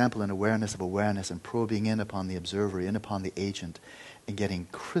working, for example, in awareness of awareness and probing in upon the observer, in upon the agent, and getting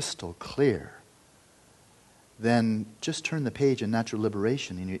crystal clear, then just turn the page in natural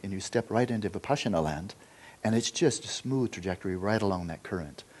liberation and you step right into Vipassana land, and it's just a smooth trajectory right along that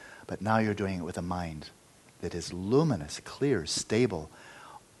current. But now you're doing it with a mind that is luminous, clear, stable.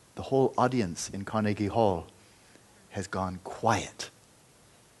 The whole audience in Carnegie Hall has gone quiet.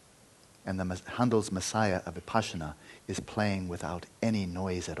 And Handel's Messiah of Vipassana is playing without any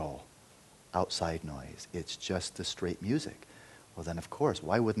noise at all, outside noise. It's just the straight music. Well then, of course,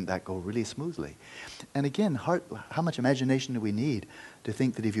 why wouldn't that go really smoothly? And again, how much imagination do we need to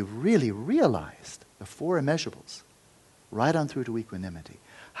think that if you really realized the Four Immeasurables, right on through to equanimity,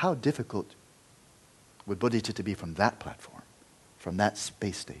 how difficult would Bodhicitta be from that platform, from that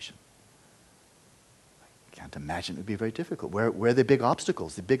space station? I can't imagine it would be very difficult. Where are the big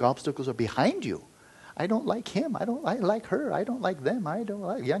obstacles? The big obstacles are behind you. I don't like him. I like her. I don't like them. I don't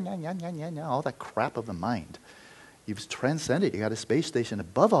like all that crap of the mind. You've transcended. You got a space station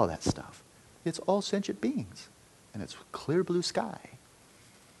above all that stuff. It's all sentient beings, and it's clear blue sky.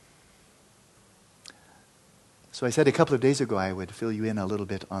 So I said a couple of days ago I would fill you in a little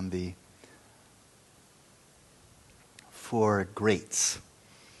bit on the four greats.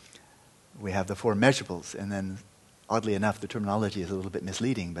 We have the Four Immeasurables, and then oddly enough the terminology is a little bit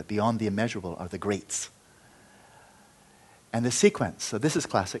misleading, but beyond the immeasurable are the greats. And the sequence, so this is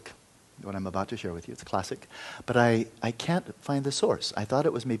classic, what I'm about to share with you, it's classic, but I can't find the source. I thought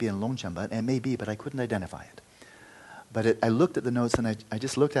it was maybe in Longchenpa, and it may be, but I couldn't identify it. But I looked at the notes and I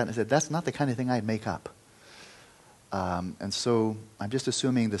just looked at it and said, that's not the kind of thing I'd make up. And so I'm just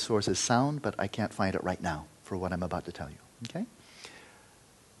assuming the source is sound, but I can't find it right now for what I'm about to tell you. Okay?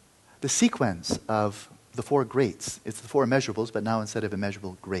 The sequence of the four greats, it's the Four Immeasurables, but now instead of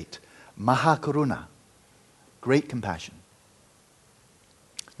immeasurable, great. Mahakaruna, great compassion.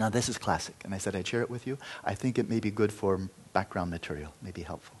 Now this is classic, and I said I'd share it with you. I think it may be good for background material, may be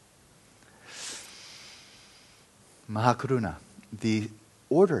helpful. Mahakaruna, the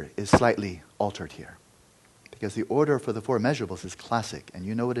order is slightly altered here. Because the order for the Four Immeasurables is classic, and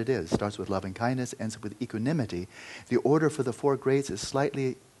you know what it is. It starts with loving kindness, ends with equanimity. The order for the four greats is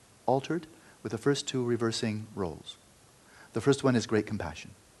slightly altered, with the first two reversing roles. The first one is great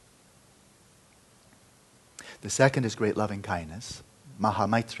compassion. The second is great loving kindness,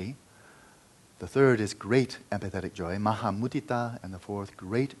 Mahamaitri. The third is great empathetic joy, Mahamudra, and the fourth,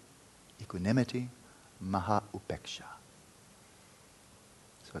 great equanimity, Mahaupeksha.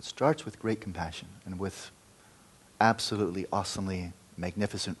 So it starts with great compassion, and with absolutely, awesomely,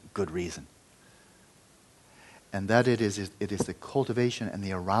 magnificent good reason. And that it is the cultivation and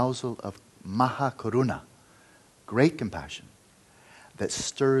the arousal of Mahakaruna, great compassion, that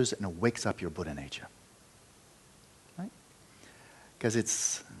stirs and wakes up your Buddha nature. Right? Because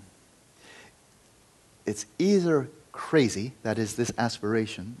it's either crazy, that is this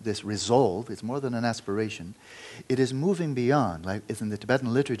aspiration, this resolve, it's more than an aspiration, it is moving beyond, like it's in the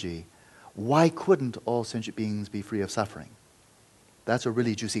Tibetan liturgy, why couldn't all sentient beings be free of suffering? That's a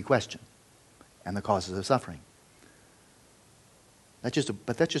really juicy question, and the causes of suffering.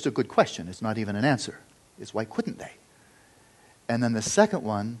 But that's just a good question, it's not even an answer. It's why couldn't they? And then the second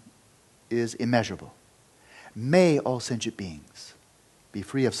one is immeasurable. May all sentient beings be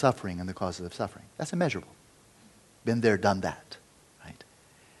free of suffering and the causes of suffering. That's immeasurable. Been there, done that. Right?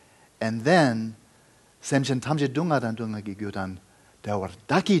 And then, Semchen Tamje Dungadan Dungagi Gyudan Dawar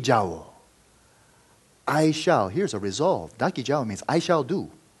Daki Jao. I shall, here's a resolve. Daki Jao means I shall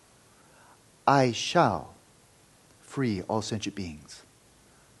do. I shall free all sentient beings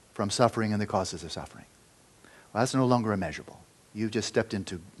from suffering and the causes of suffering. Well, that's no longer immeasurable. You've just stepped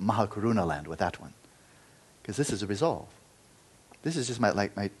into Mahakaruna land with that one. Because this is a resolve. This is just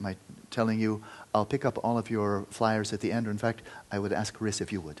my telling you, I'll pick up all of your flyers at the end, or in fact, I would ask Chris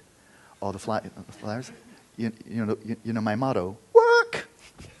if you would. All the flyers. You know my motto, work!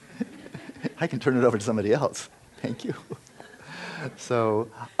 I can turn it over to somebody else. Thank you. So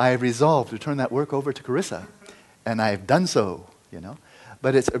I resolved to turn that work over to Carissa, and I've done so,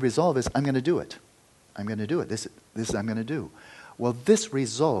 But it's a resolve is, I'm going to do it. I'm going to do it. This I'm going to do. Well, this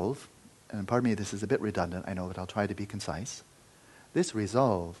resolve, and pardon me, this is a bit redundant, I know, but I'll try to be concise. This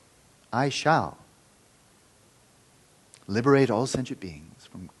resolve, I shall liberate all sentient beings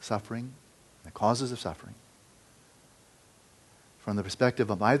from suffering, the causes of suffering. From the perspective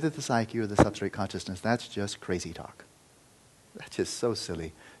of either the psyche or the substrate consciousness, that's just crazy talk. That's just so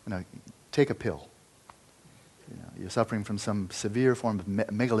silly. Take a pill. You're suffering from some severe form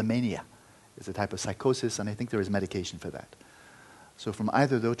of megalomania. It's a type of psychosis, and I think there is medication for that. So from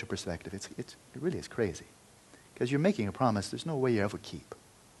either of those two perspectives, it really is crazy. Because you're making a promise there's no way you ever keep.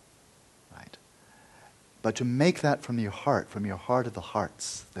 Right? But to make that from your heart of the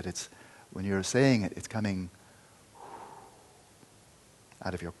hearts, that it's, when you're saying it, it's coming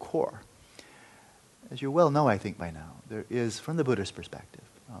out of your core. As you well know, I think by now, there is, from the Buddhist perspective,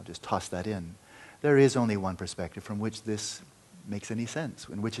 I'll just toss that in, there is only one perspective from which this makes any sense,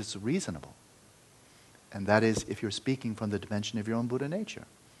 in which it's reasonable. And that is if you're speaking from the dimension of your own Buddha nature,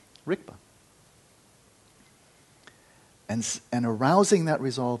 Rigpa. And arousing that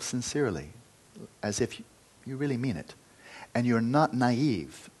resolve sincerely, as if you really mean it. And you're not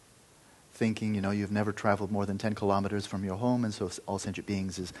naive, thinking, you've never traveled more than 10 kilometers from your home, and so all sentient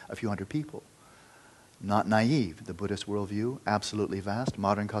beings is a few hundred people. Not naive. The Buddhist worldview, absolutely vast.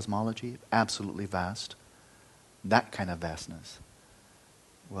 Modern cosmology, absolutely vast. That kind of vastness.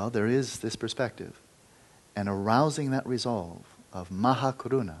 Well, there is this perspective. And arousing that resolve of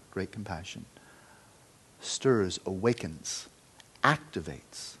Mahakaruna, great compassion, stirs, awakens,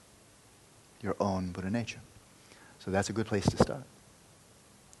 activates your own Buddha nature. So that's a good place to start.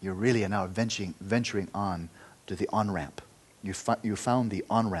 You really are now venturing on to the on-ramp. You found the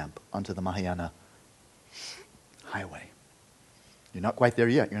on-ramp onto the Mahayana highway. You're not quite there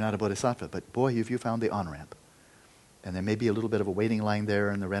yet. You're not a bodhisattva, but boy, have you found the on-ramp. And there may be a little bit of a waiting line there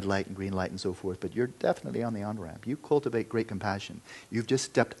and the red light and green light and so forth, but you're definitely on the on-ramp. You cultivate great compassion. You've just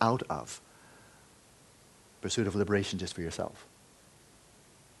stepped out of pursuit of liberation just for yourself.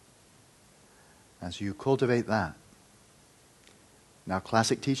 And so you cultivate that. Now,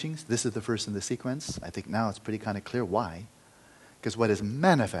 classic teachings, this is the first in the sequence. I think now it's pretty kind of clear why. Because what is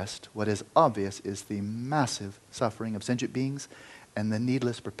manifest, what is obvious, is the massive suffering of sentient beings and the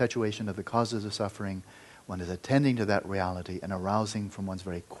needless perpetuation of the causes of suffering. One is attending to that reality and arousing from one's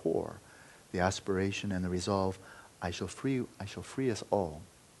very core the aspiration and the resolve, I shall free us all.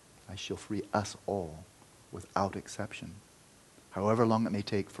 I shall free us all without exception. However long it may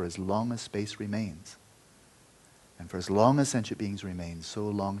take, for as long as space remains. And for as long as sentient beings remain, so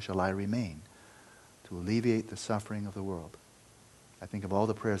long shall I remain to alleviate the suffering of the world. I think of all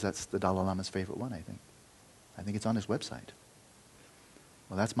the prayers, that's the Dalai Lama's favorite one, I think. I think it's on his website.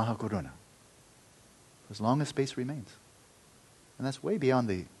 Well, that's Mahakaruna. For as long as space remains. And that's way beyond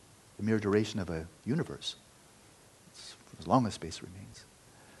the mere duration of a universe. It's for as long as space remains.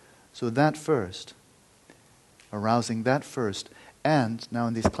 So that first, arousing that first, and now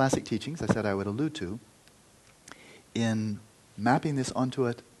in these classic teachings, I said I would allude to, in mapping this onto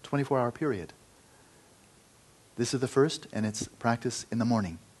a 24-hour period. This is the first, and it's practice in the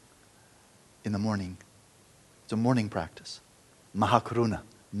morning. In the morning. It's a morning practice. Mahakaruna,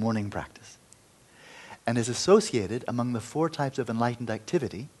 morning practice. And is associated among the 4 types of enlightened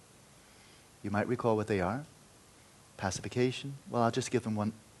activity. You might recall what they are. pacification. Well, I'll just give them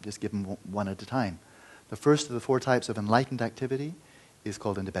one at a time. The first of the 4 types of enlightened activity is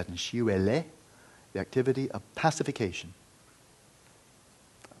called in Tibetan shirele, the activity of pacification.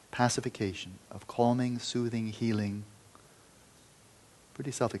 Pacification, of calming, soothing, healing.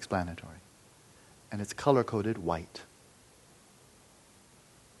 Pretty self-explanatory. And it's color-coded white.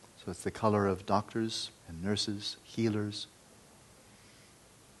 So it's the color of doctors and nurses, healers.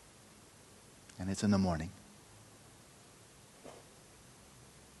 And it's in the morning.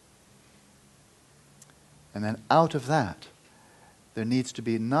 And then out of that, there needs to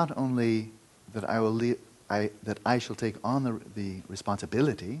be not only that I shall take on the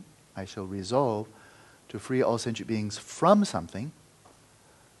responsibility, I shall resolve to free all sentient beings from something,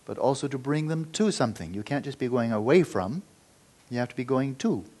 but also to bring them to something. You can't just be going away from, you have to be going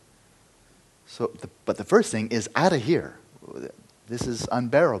to. But the first thing is out of here. This is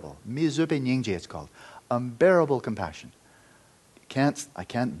unbearable. Mizupe Nyingje it's called. Unbearable compassion. I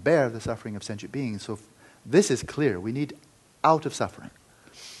can't bear the suffering of sentient beings, so this is clear. We need out of suffering.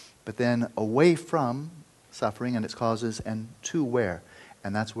 But then away from suffering and its causes and to where?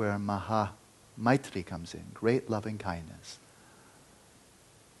 And that's where Maha Maitri comes in. Great loving kindness.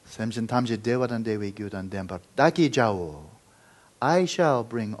 Semjin tamje dewadan dewi gyudan dembar daki jao. I shall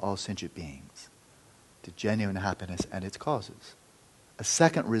bring all sentient beings to genuine happiness and its causes. A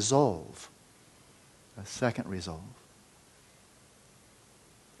second resolve. A second resolve.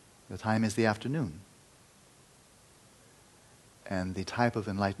 The time is the afternoon. And the type of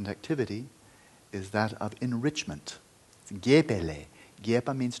enlightened activity is that of enrichment. It's gyepele.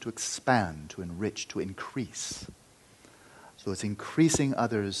 Gyepa means to expand, to enrich, to increase. So it's increasing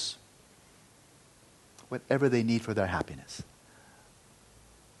others whatever they need for their happiness.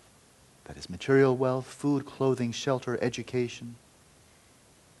 That is material wealth, food, clothing, shelter, education,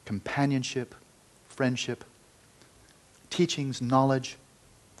 companionship, friendship, teachings, knowledge,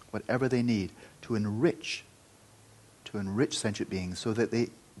 whatever they need to enrich sentient beings so that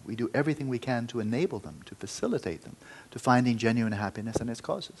we do everything we can to enable them, to facilitate them, to finding genuine happiness and its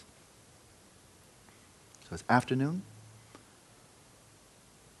causes. So it's afternoon,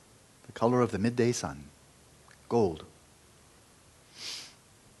 the color of the midday sun, gold.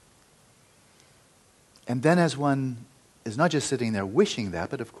 And then as one is not just sitting there wishing that,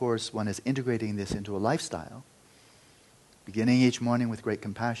 but of course one is integrating this into a lifestyle, beginning each morning with great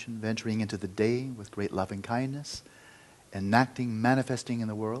compassion, venturing into the day with great loving kindness, enacting, manifesting in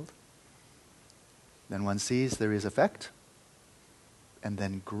the world. Then one sees there is effect, and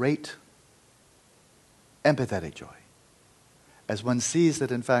then great empathetic joy. As one sees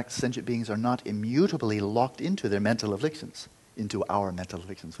that in fact sentient beings are not immutably locked into their mental afflictions, into our mental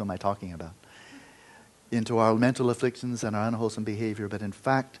afflictions, who am I talking about? Into our mental afflictions and our unwholesome behavior, but in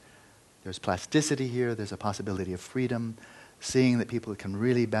fact there's plasticity here, there's a possibility of freedom, seeing that people can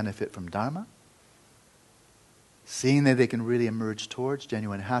really benefit from Dharma, seeing that they can really emerge towards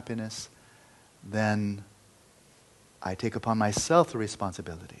genuine happiness, then I take upon myself the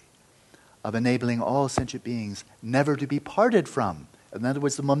responsibility of enabling all sentient beings never to be parted from. In other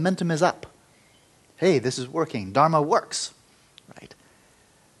words, the momentum is up. Hey, this is working. Dharma works. Right?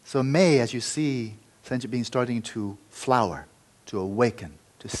 So may, as you see sentient beings starting to flower, to awaken,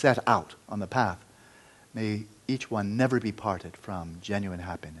 to set out on the path, may each one never be parted from genuine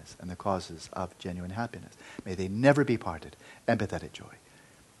happiness and the causes of genuine happiness. May they never be parted. Empathetic joy.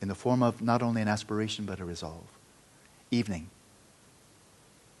 In the form of not only an aspiration but a resolve. Evening.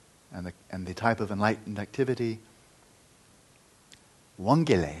 And the type of enlightened activity,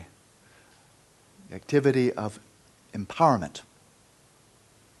 wangele, the activity of empowerment,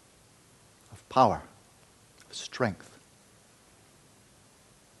 of power, of strength.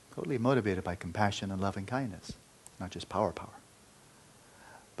 Totally motivated by compassion and loving kindness. Not just power.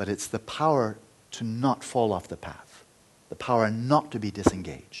 But it's the power to not fall off the path. The power not to be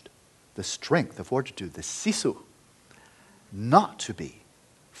disengaged. The strength, the fortitude, the sisu, not to be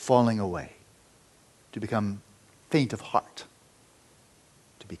falling away. To become faint of heart.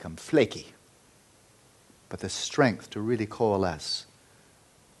 To become flaky. But the strength to really coalesce.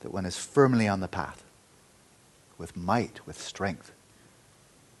 That one is firmly on the path. With might, with strength.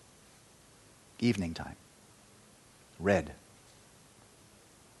 Evening time. Red.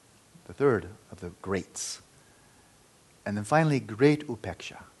 The third of the greats. And then finally, great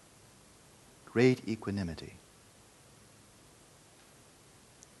upeksha. Great equanimity.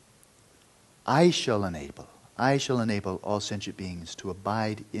 I shall enable all sentient beings to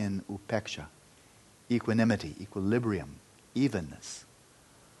abide in upeksha, equanimity, equilibrium, evenness.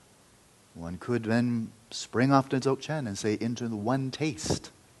 One could then spring off to Dzogchen and say into the one taste,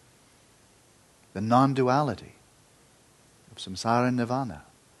 the non-duality, samsara nirvana,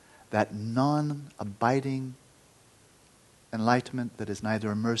 that non-abiding enlightenment that is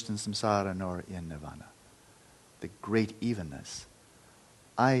neither immersed in samsara nor in nirvana, the great evenness,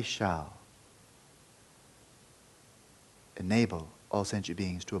 I shall enable all sentient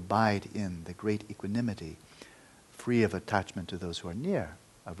beings to abide in the great equanimity, free of attachment to those who are near,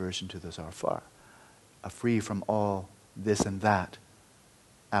 aversion to those who are far, free from all this and that,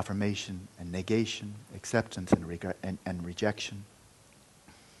 affirmation and negation, acceptance and rejection.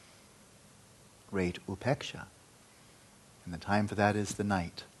 Great upeksha. And the time for that is the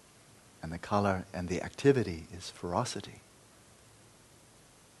night. And the color and the activity is ferocity.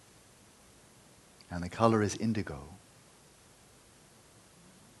 And the color is indigo.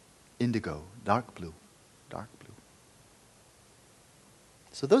 Indigo, dark blue, dark blue.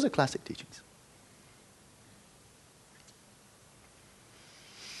 So those are classic teachings.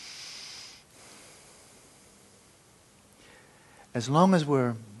 As long as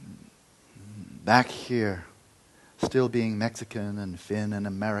we're back here, still being Mexican and Finn and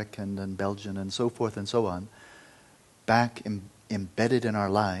American and Belgian and so forth and so on, back embedded in our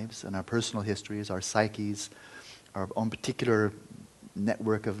lives and our personal histories, our psyches, our own particular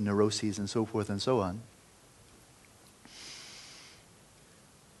network of neuroses and so forth and so on,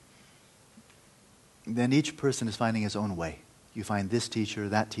 then each person is finding his own way. You find this teacher,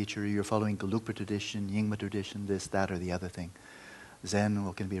 that teacher, you're following Gelugpa tradition, Nyingma tradition, this, that, or the other thing. Zen,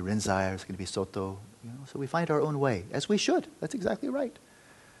 well, it can be Rinzai, it's going to be Soto. So we find our own way, as we should. That's exactly right.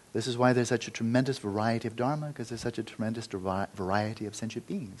 This is why there's such a tremendous variety of Dharma, because there's such a tremendous variety of sentient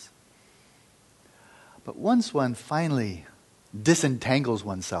beings. But once one finally disentangles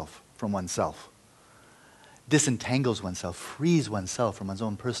oneself from oneself, disentangles oneself, frees oneself from one's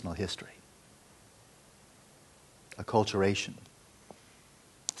own personal history, acculturation,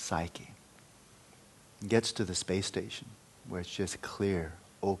 psyche, gets to the space station, where it's just clear,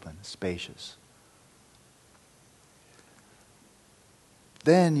 open, spacious.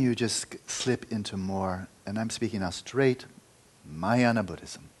 Then you just slip into more, and I'm speaking now straight Mahayana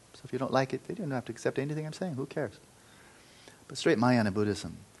Buddhism. So if you don't like it, you don't have to accept anything I'm saying. Who cares? But straight Mahayana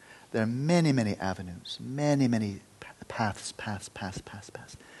Buddhism, there are many, many avenues, many, many paths.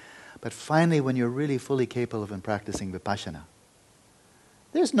 But finally, when you're really fully capable of practicing vipassana,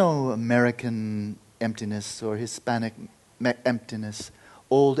 there's no American emptiness or Hispanic emptiness,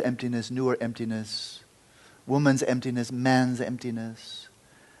 old emptiness, newer emptiness, woman's emptiness, man's emptiness.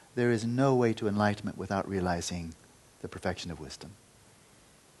 There is no way to enlightenment without realizing the perfection of wisdom.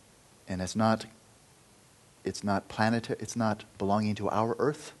 And it's not planetary, it's not belonging to our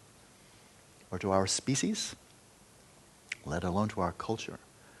earth or to our species, let alone to our culture.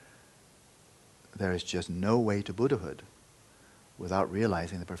 There is just no way to Buddhahood without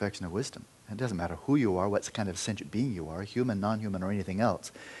realizing the perfection of wisdom. It doesn't matter who you are, what kind of sentient being you are, human, non-human, or anything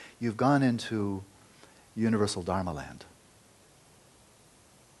else. You've gone into universal Dharma land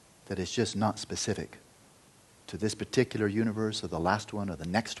that is just not specific to this particular universe or the last one or the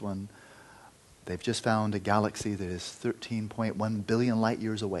next one. They've just found a galaxy that is 13.1 billion light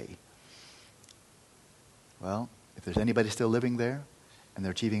years away. Well, if there's anybody still living there and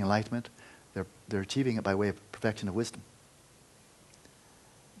they're achieving enlightenment, they're achieving it by way of perfection of wisdom.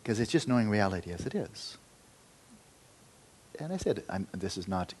 Because it's just knowing reality as it is. And I said, this is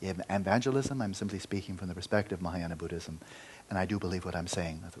not evangelism, I'm simply speaking from the perspective of Mahayana Buddhism, and I do believe what I'm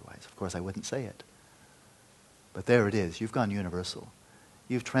saying, otherwise, of course, I wouldn't say it. But there it is, you've gone universal.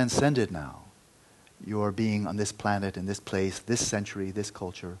 You've transcended now your being on this planet, in this place, this century, this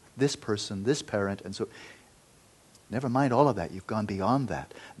culture, this person, this parent, and so, never mind all of that, you've gone beyond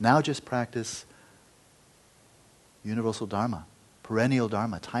that. Now just practice universal Dharma, perennial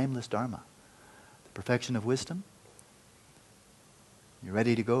Dharma, timeless Dharma, the perfection of wisdom. You're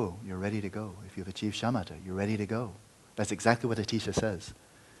ready to go. You're ready to go. If you've achieved Shamatha, you're ready to go. That's exactly what Atisha says.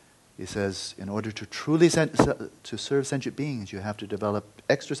 He says, in order to truly to serve sentient beings, you have to develop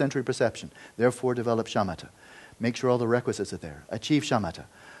extrasensory perception. Therefore, develop Shamatha. Make sure all the requisites are there. Achieve Shamatha.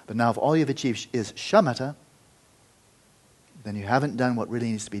 But now, if all you've achieved is Shamatha, then you haven't done what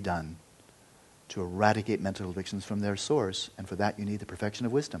really needs to be done to eradicate mental addictions from their source, and for that you need the perfection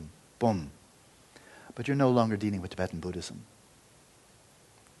of wisdom. Boom. But you're no longer dealing with Tibetan Buddhism.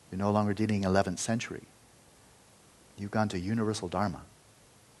 You're no longer dealing 11th century. You've gone to universal Dharma.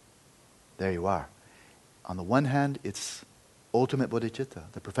 There you are. On the one hand, it's ultimate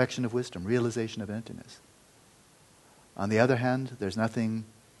bodhicitta, the perfection of wisdom, realization of emptiness. On the other hand, there's nothing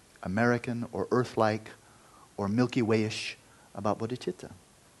American or Earth-like or Milky Way-ish about bodhicitta.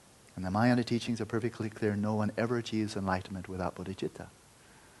 And the Mahayana teachings are perfectly clear. No one ever achieves enlightenment without bodhicitta.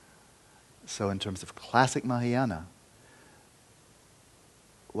 So in terms of classic Mahayana,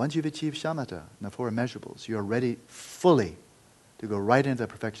 once you've achieved shamatha in the Four Immeasurables, you are ready fully to go right into the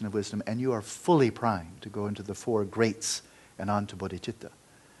perfection of wisdom, and you are fully primed to go into the Four Greats and on to Bodhicitta,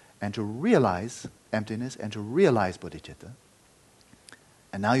 and to realize emptiness and to realize Bodhicitta.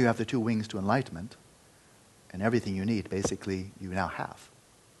 And now you have the two wings to enlightenment, and everything you need, basically, you now have.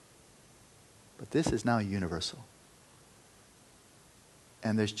 But this is now universal.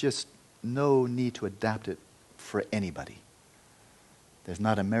 And there's just no need to adapt it for anybody. There's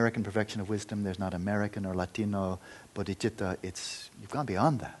not American perfection of wisdom, there's not American or Latino bodhicitta. You've gone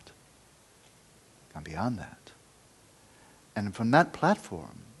beyond that. Gone beyond that. And from that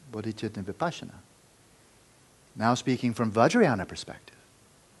platform, bodhicitta and vipassana, now speaking from Vajrayana perspective,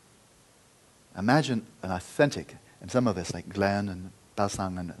 imagine an authentic, and some of us like Glenn and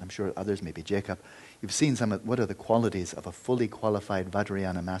Balsang, and I'm sure others, maybe Jacob, you've seen what are the qualities of a fully qualified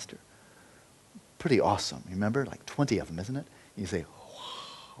Vajrayana master. Pretty awesome. Remember, like 20 of them, isn't it? You say,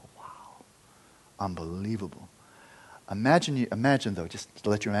 wow, unbelievable. Imagine though, just to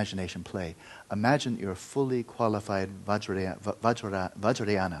let your imagination play, imagine you're a fully qualified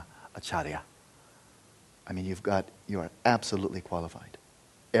Vajrayana acharya. I mean, you are absolutely qualified.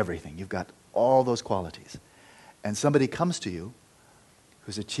 Everything. You've got all those qualities. And somebody comes to you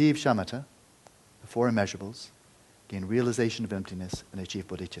who's achieved shamatha, the Four Immeasurables, gained realization of emptiness, and achieved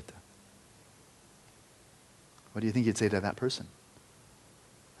bodhicitta. What do you think you'd say to that person?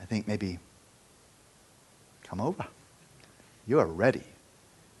 I think maybe, come over. You are ready.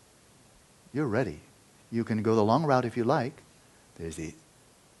 You're ready. You can go the long route if you like. There's the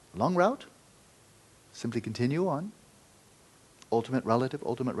long route. Simply continue on. Ultimate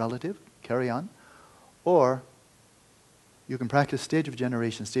relative, carry on. Or you can practice stage of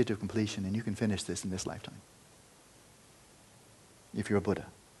generation, stage of completion, and you can finish this in this lifetime. If you're a Buddha.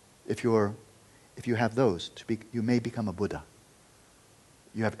 If you have those, you may become a Buddha.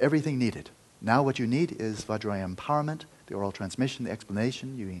 You have everything needed. Now what you need is Vajrayana empowerment, the oral transmission, the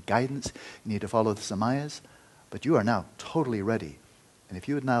explanation, you need guidance, you need to follow the samayas, but you are now totally ready. And if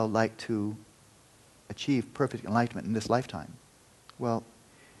you would now like to achieve perfect enlightenment in this lifetime, well,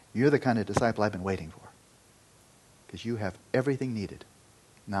 you're the kind of disciple I've been waiting for. Because you have everything needed.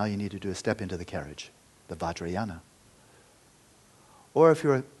 Now you need to do a step into the carriage, the Vajrayana. Or if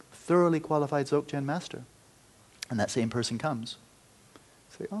you're a thoroughly qualified Dzogchen master, and that same person comes,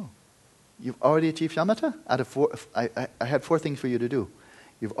 say, oh, you've already achieved shamatha? Out of four, I had 4 things for you to do.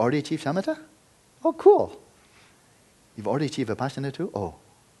 You've already achieved shamatha? Oh, cool. You've already achieved vipassana too? Oh,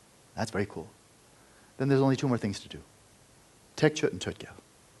 that's very cool. Then there's only 2 more things to do. Tekchut and Tutgyal.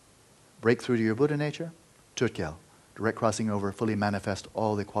 Break through to your Buddha nature. Tutgyal. Direct crossing over, fully manifest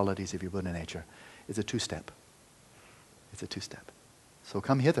all the qualities of your Buddha nature. It's a 2-step. It's a 2-step. So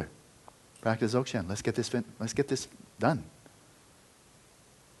come hither. Practice Dzogchen. Let's get this done.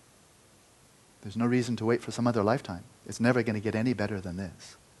 There's no reason to wait for some other lifetime. It's never going to get any better than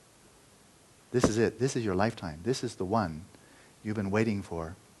this. This is it. This is your lifetime. This is the one you've been waiting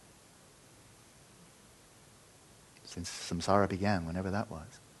for since samsara began, whenever that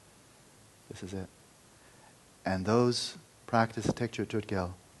was. This is it. And those practice Tekchut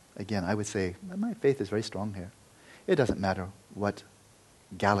Tutgyal, again, I would say, my faith is very strong here. It doesn't matter what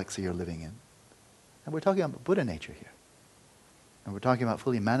galaxy you're living in. And we're talking about Buddha nature here. And we're talking about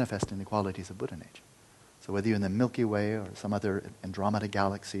fully manifesting the qualities of Buddha nature. So whether you're in the Milky Way or some other Andromeda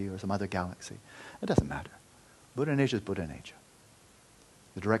galaxy or some other galaxy, it doesn't matter. Buddha nature is Buddha nature.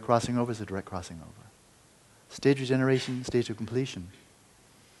 The direct crossing over is the direct crossing over. Stage of generation, stage of completion.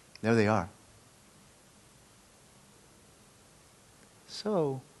 There they are.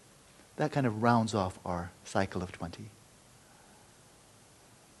 So that kind of rounds off our cycle of 20.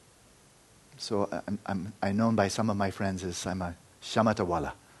 So I'm known by some of my friends as I'm a shamatha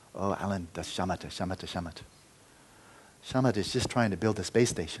wala. Oh, Alan does shamatha. Shamatha is just trying to build a space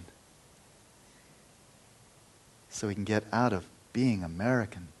station so we can get out of being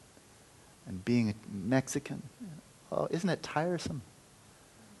American and being Mexican. Oh, isn't it tiresome?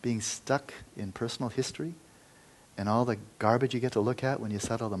 Being stuck in personal history and all the garbage you get to look at when you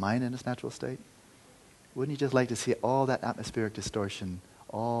settle the mind in its natural state. Wouldn't you just like to see all that atmospheric distortion,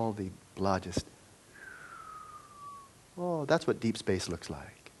 all the blah just... Oh, that's what deep space looks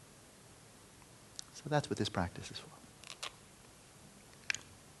like. So that's what this practice is for.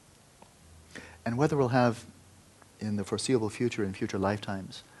 And whether we'll have, in the foreseeable future, in future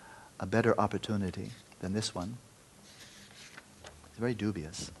lifetimes, a better opportunity than this one, it's very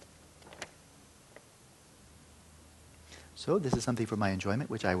dubious. So this is something for my enjoyment,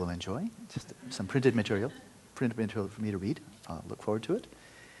 which I will enjoy. Just some printed material for me to read. I'll look forward to it.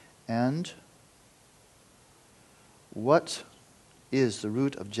 And what is the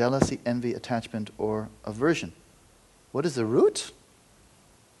root of jealousy, envy, attachment, or aversion? What is the root?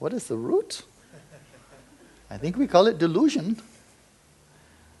 What is the root? I think we call it delusion.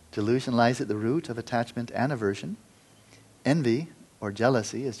 Delusion lies at the root of attachment and aversion. Envy, or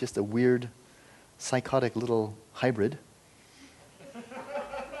jealousy, is just a weird, psychotic little hybrid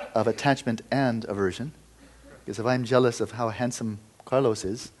of attachment and aversion. Because if I'm jealous of how handsome Carlos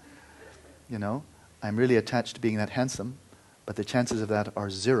is, I'm really attached to being that handsome, but the chances of that are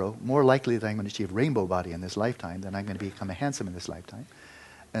zero. More likely that I'm going to achieve rainbow body in this lifetime than I'm going to become a handsome in this lifetime.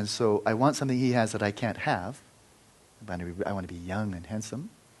 And so I want something he has that I can't have. I want to be young and handsome.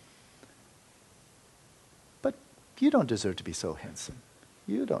 But you don't deserve to be so handsome.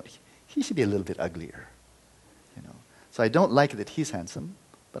 You don't. He should be a little bit uglier. So I don't like that he's handsome,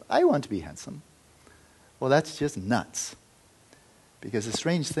 but I want to be handsome. Well, that's just nuts. Because the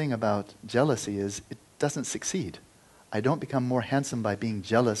strange thing about jealousy is it doesn't succeed. I don't become more handsome by being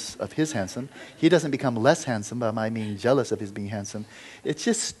jealous of his handsome. He doesn't become less handsome by my being jealous of his being handsome. It's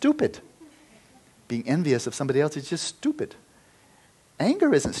just stupid. Being envious of somebody else is just stupid.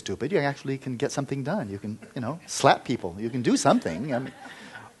 Anger isn't stupid. You actually can get something done. You can, slap people. You can do something.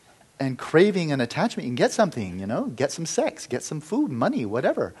 And craving and attachment, you can get something, get some sex, get some food, money,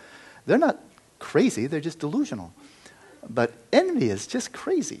 whatever. They're not crazy, they're just delusional. But envy is just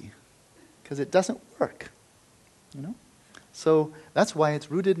crazy because it doesn't work. So that's why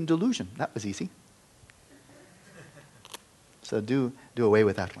it's rooted in delusion. That was easy. So do away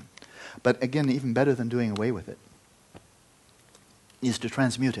with that one. But again, even better than doing away with it is to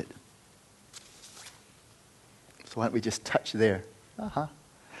transmute it. So why don't we just touch there?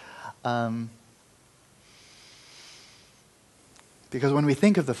 Because when we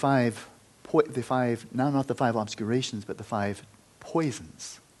think of the five, not the five obscurations, but the five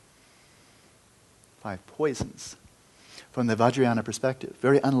poisons. Five poisons. From the Vajrayana perspective,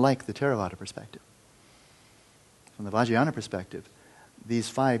 very unlike the Theravada perspective. From the Vajrayana perspective, these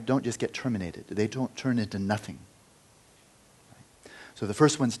five don't just get terminated. They don't turn into nothing. Right? So the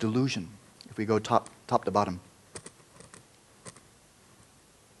first one's delusion. If we go top to bottom,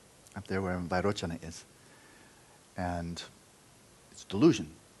 up there where Vairochana is. And it's delusion.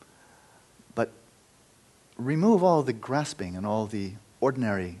 But remove all the grasping and all the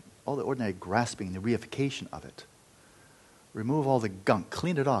ordinary grasping, the reification of it. Remove all the gunk,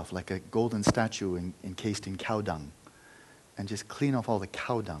 clean it off like a golden statue encased in cow dung. And just clean off all the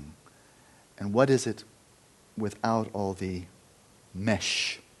cow dung. And what is it without all the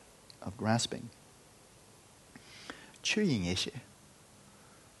mesh of grasping? Chuying Eshe.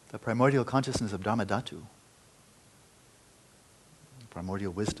 The primordial consciousness of Dharma Dhatu.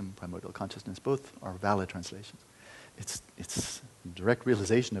 Primordial wisdom, primordial consciousness, both are valid translations. It's direct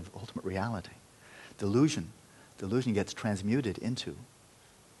realization of ultimate reality. Delusion gets transmuted into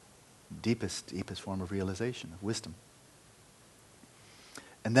deepest form of realization, of wisdom.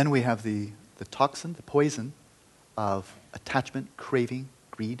 And then we have the toxin, the poison of attachment, craving,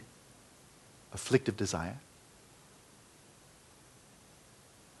 greed, afflictive desire.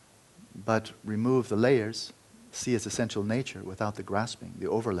 But remove the layers, see its essential nature without the grasping, the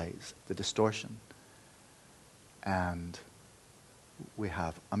overlays, the distortion. And we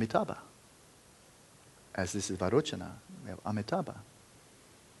have Amitabha. As this is Vairochana, we have Amitabha.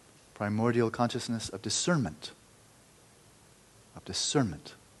 Primordial consciousness of discernment.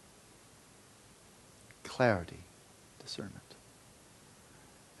 Clarity, discernment.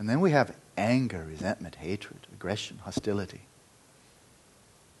 And then we have anger, resentment, hatred, aggression, hostility.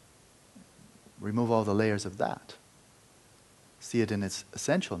 Remove all the layers of that. See it in its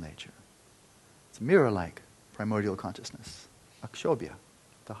essential nature. It's mirror-like primordial consciousness. Akshobhya,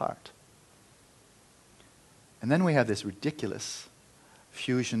 the heart. And then we have this ridiculous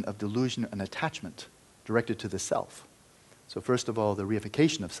fusion of delusion and attachment directed to the self. So first of all, the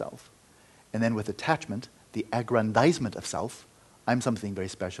reification of self. And then with attachment, the aggrandizement of self. I'm something very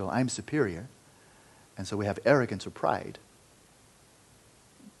special. I'm superior. And so we have arrogance or pride.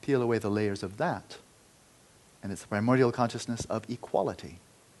 Peel away the layers of that. And it's the primordial consciousness of equality.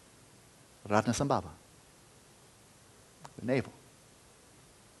 Ratnasambhava. The navel.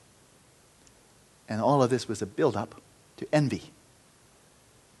 And all of this was a build-up to envy.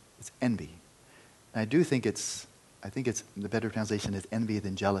 It's envy. And I think the better translation is envy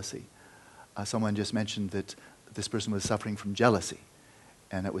than jealousy. Someone just mentioned that this person was suffering from jealousy.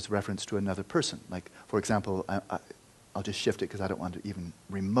 And it was reference to another person. Like, for example, I'll just shift it because I don't want to even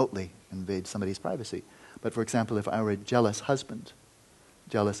remotely invade somebody's privacy. But for example, if I were a jealous husband,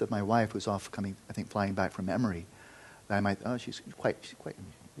 jealous of my wife who's off coming, I think, flying back from Emory, then I might, she's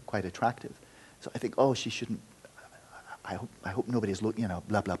quite attractive. So I think, she shouldn't, I hope nobody's looking,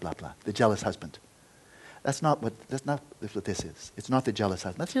 blah, blah, blah, blah. The jealous husband. That's not what this is. It's not the jealous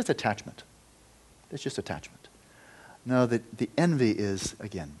husband. That's just attachment. It's just attachment. No, the envy is,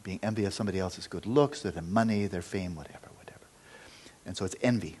 again, being envy of somebody else's good looks, their money, their fame, whatever. And so it's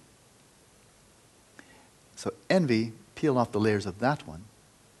envy. So envy, peel off the layers of that one.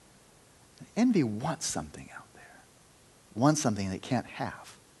 Envy wants something out there. Wants something they can't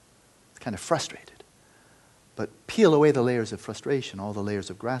have. It's kind of frustrated. But peel away the layers of frustration, all the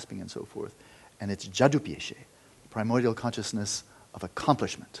layers of grasping and so forth, and it's jadupyeshe, primordial consciousness of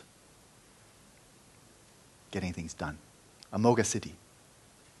accomplishment. Getting things done. Amoga siddhi.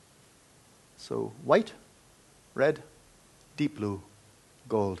 So white, red, deep blue,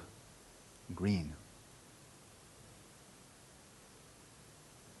 gold, green.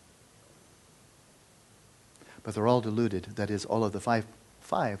 But they're all deluded. That is, all of the five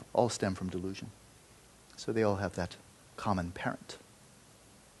all stem from delusion. So they all have that common parent.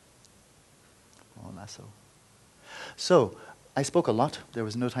 Oh, lasso. So, I spoke a lot. There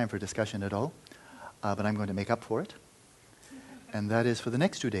was no time for discussion at all. But I'm going to make up for it. And that is, for the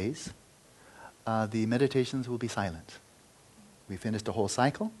next 2 days, the meditations will be silent. We finished a whole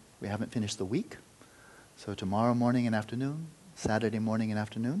cycle. We haven't finished the week. So tomorrow morning and afternoon, Saturday morning and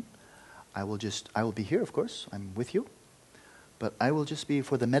afternoon, I will be here, of course. I'm with you. But I will just be,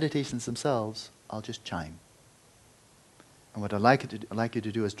 for the meditations themselves, I'll just chime. And what I'd like you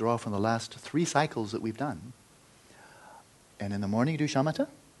to do is draw from the last 3 cycles that we've done. And in the morning, do shamatha,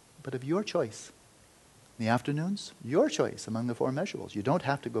 but of your choice. In the afternoons, your choice among the 4 immeasurables. You don't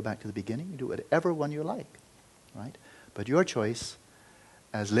have to go back to the beginning. You do whatever one you like, right? But your choice,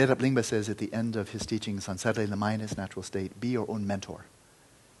 as Lerab Lingpa says at the end of his teachings on settling the mind in its natural state, be your own mentor.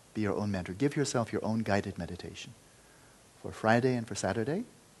 Be your own mentor. Give yourself your own guided meditation. For Friday and for Saturday,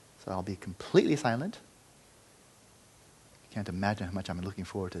 so I'll be completely silent. You can't imagine how much I'm looking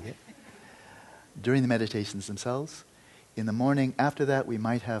forward to this. During the meditations themselves. In the morning, after that, we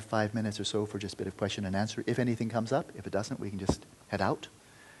might have 5 minutes or so for just a bit of question and answer. If anything comes up, if it doesn't, we can just head out.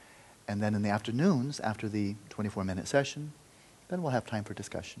 And then in the afternoons, after the 24-minute session, then we'll have time for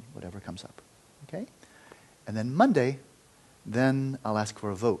discussion, whatever comes up. Okay? And then Monday, then I'll ask for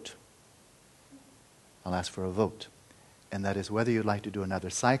a vote. I'll ask for a vote. And that is whether you'd like to do another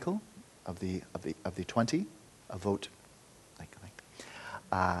cycle of the 20, a vote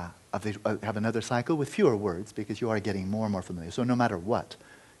have another cycle with fewer words, because you are getting more and more familiar. So no matter what,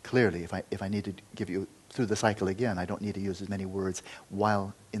 clearly, if I need to give you through the cycle again, I don't need to use as many words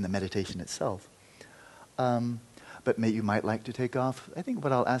while in the meditation itself. But you might like to take off. I think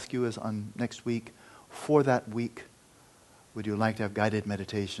what I'll ask you is on next week, for that week, would you like to have guided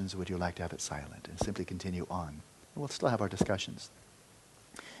meditations? Would you like to have it silent? And simply continue on. And we'll still have our discussions.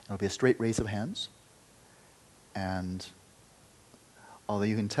 It'll be a straight raise of hands. And although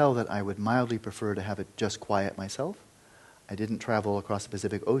you can tell that I would mildly prefer to have it just quiet myself, I didn't travel across the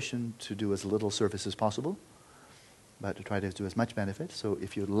Pacific Ocean to do as little service as possible, but to try to do as much benefit. So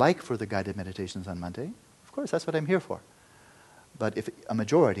if you'd like further guided meditations on Monday, of course, that's what I'm here for. But if a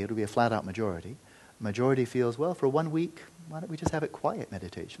majority, it'll be a flat-out majority, majority feels, well, for 1 week, why don't we just have it quiet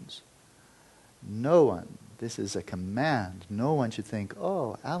meditations? No one, this is a command, no one should think,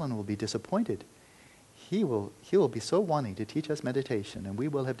 oh, Alan will be disappointed. He will be so wanting to teach us meditation, and we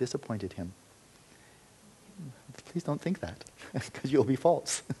will have disappointed him. Please don't think that, because you'll be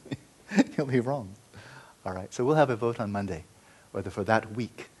false. You'll be wrong. All right, so we'll have a vote on Monday, whether for that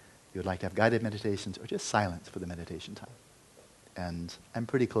week you would like to have guided meditations or just silence for the meditation time. And I'm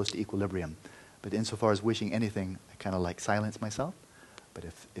pretty close to equilibrium, but insofar as wishing anything, I kind of like silence myself. But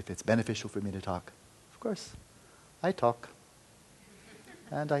if it's beneficial for me to talk, of course, I talk,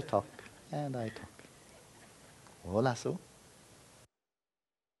 and I talk, and I talk. Hola, so.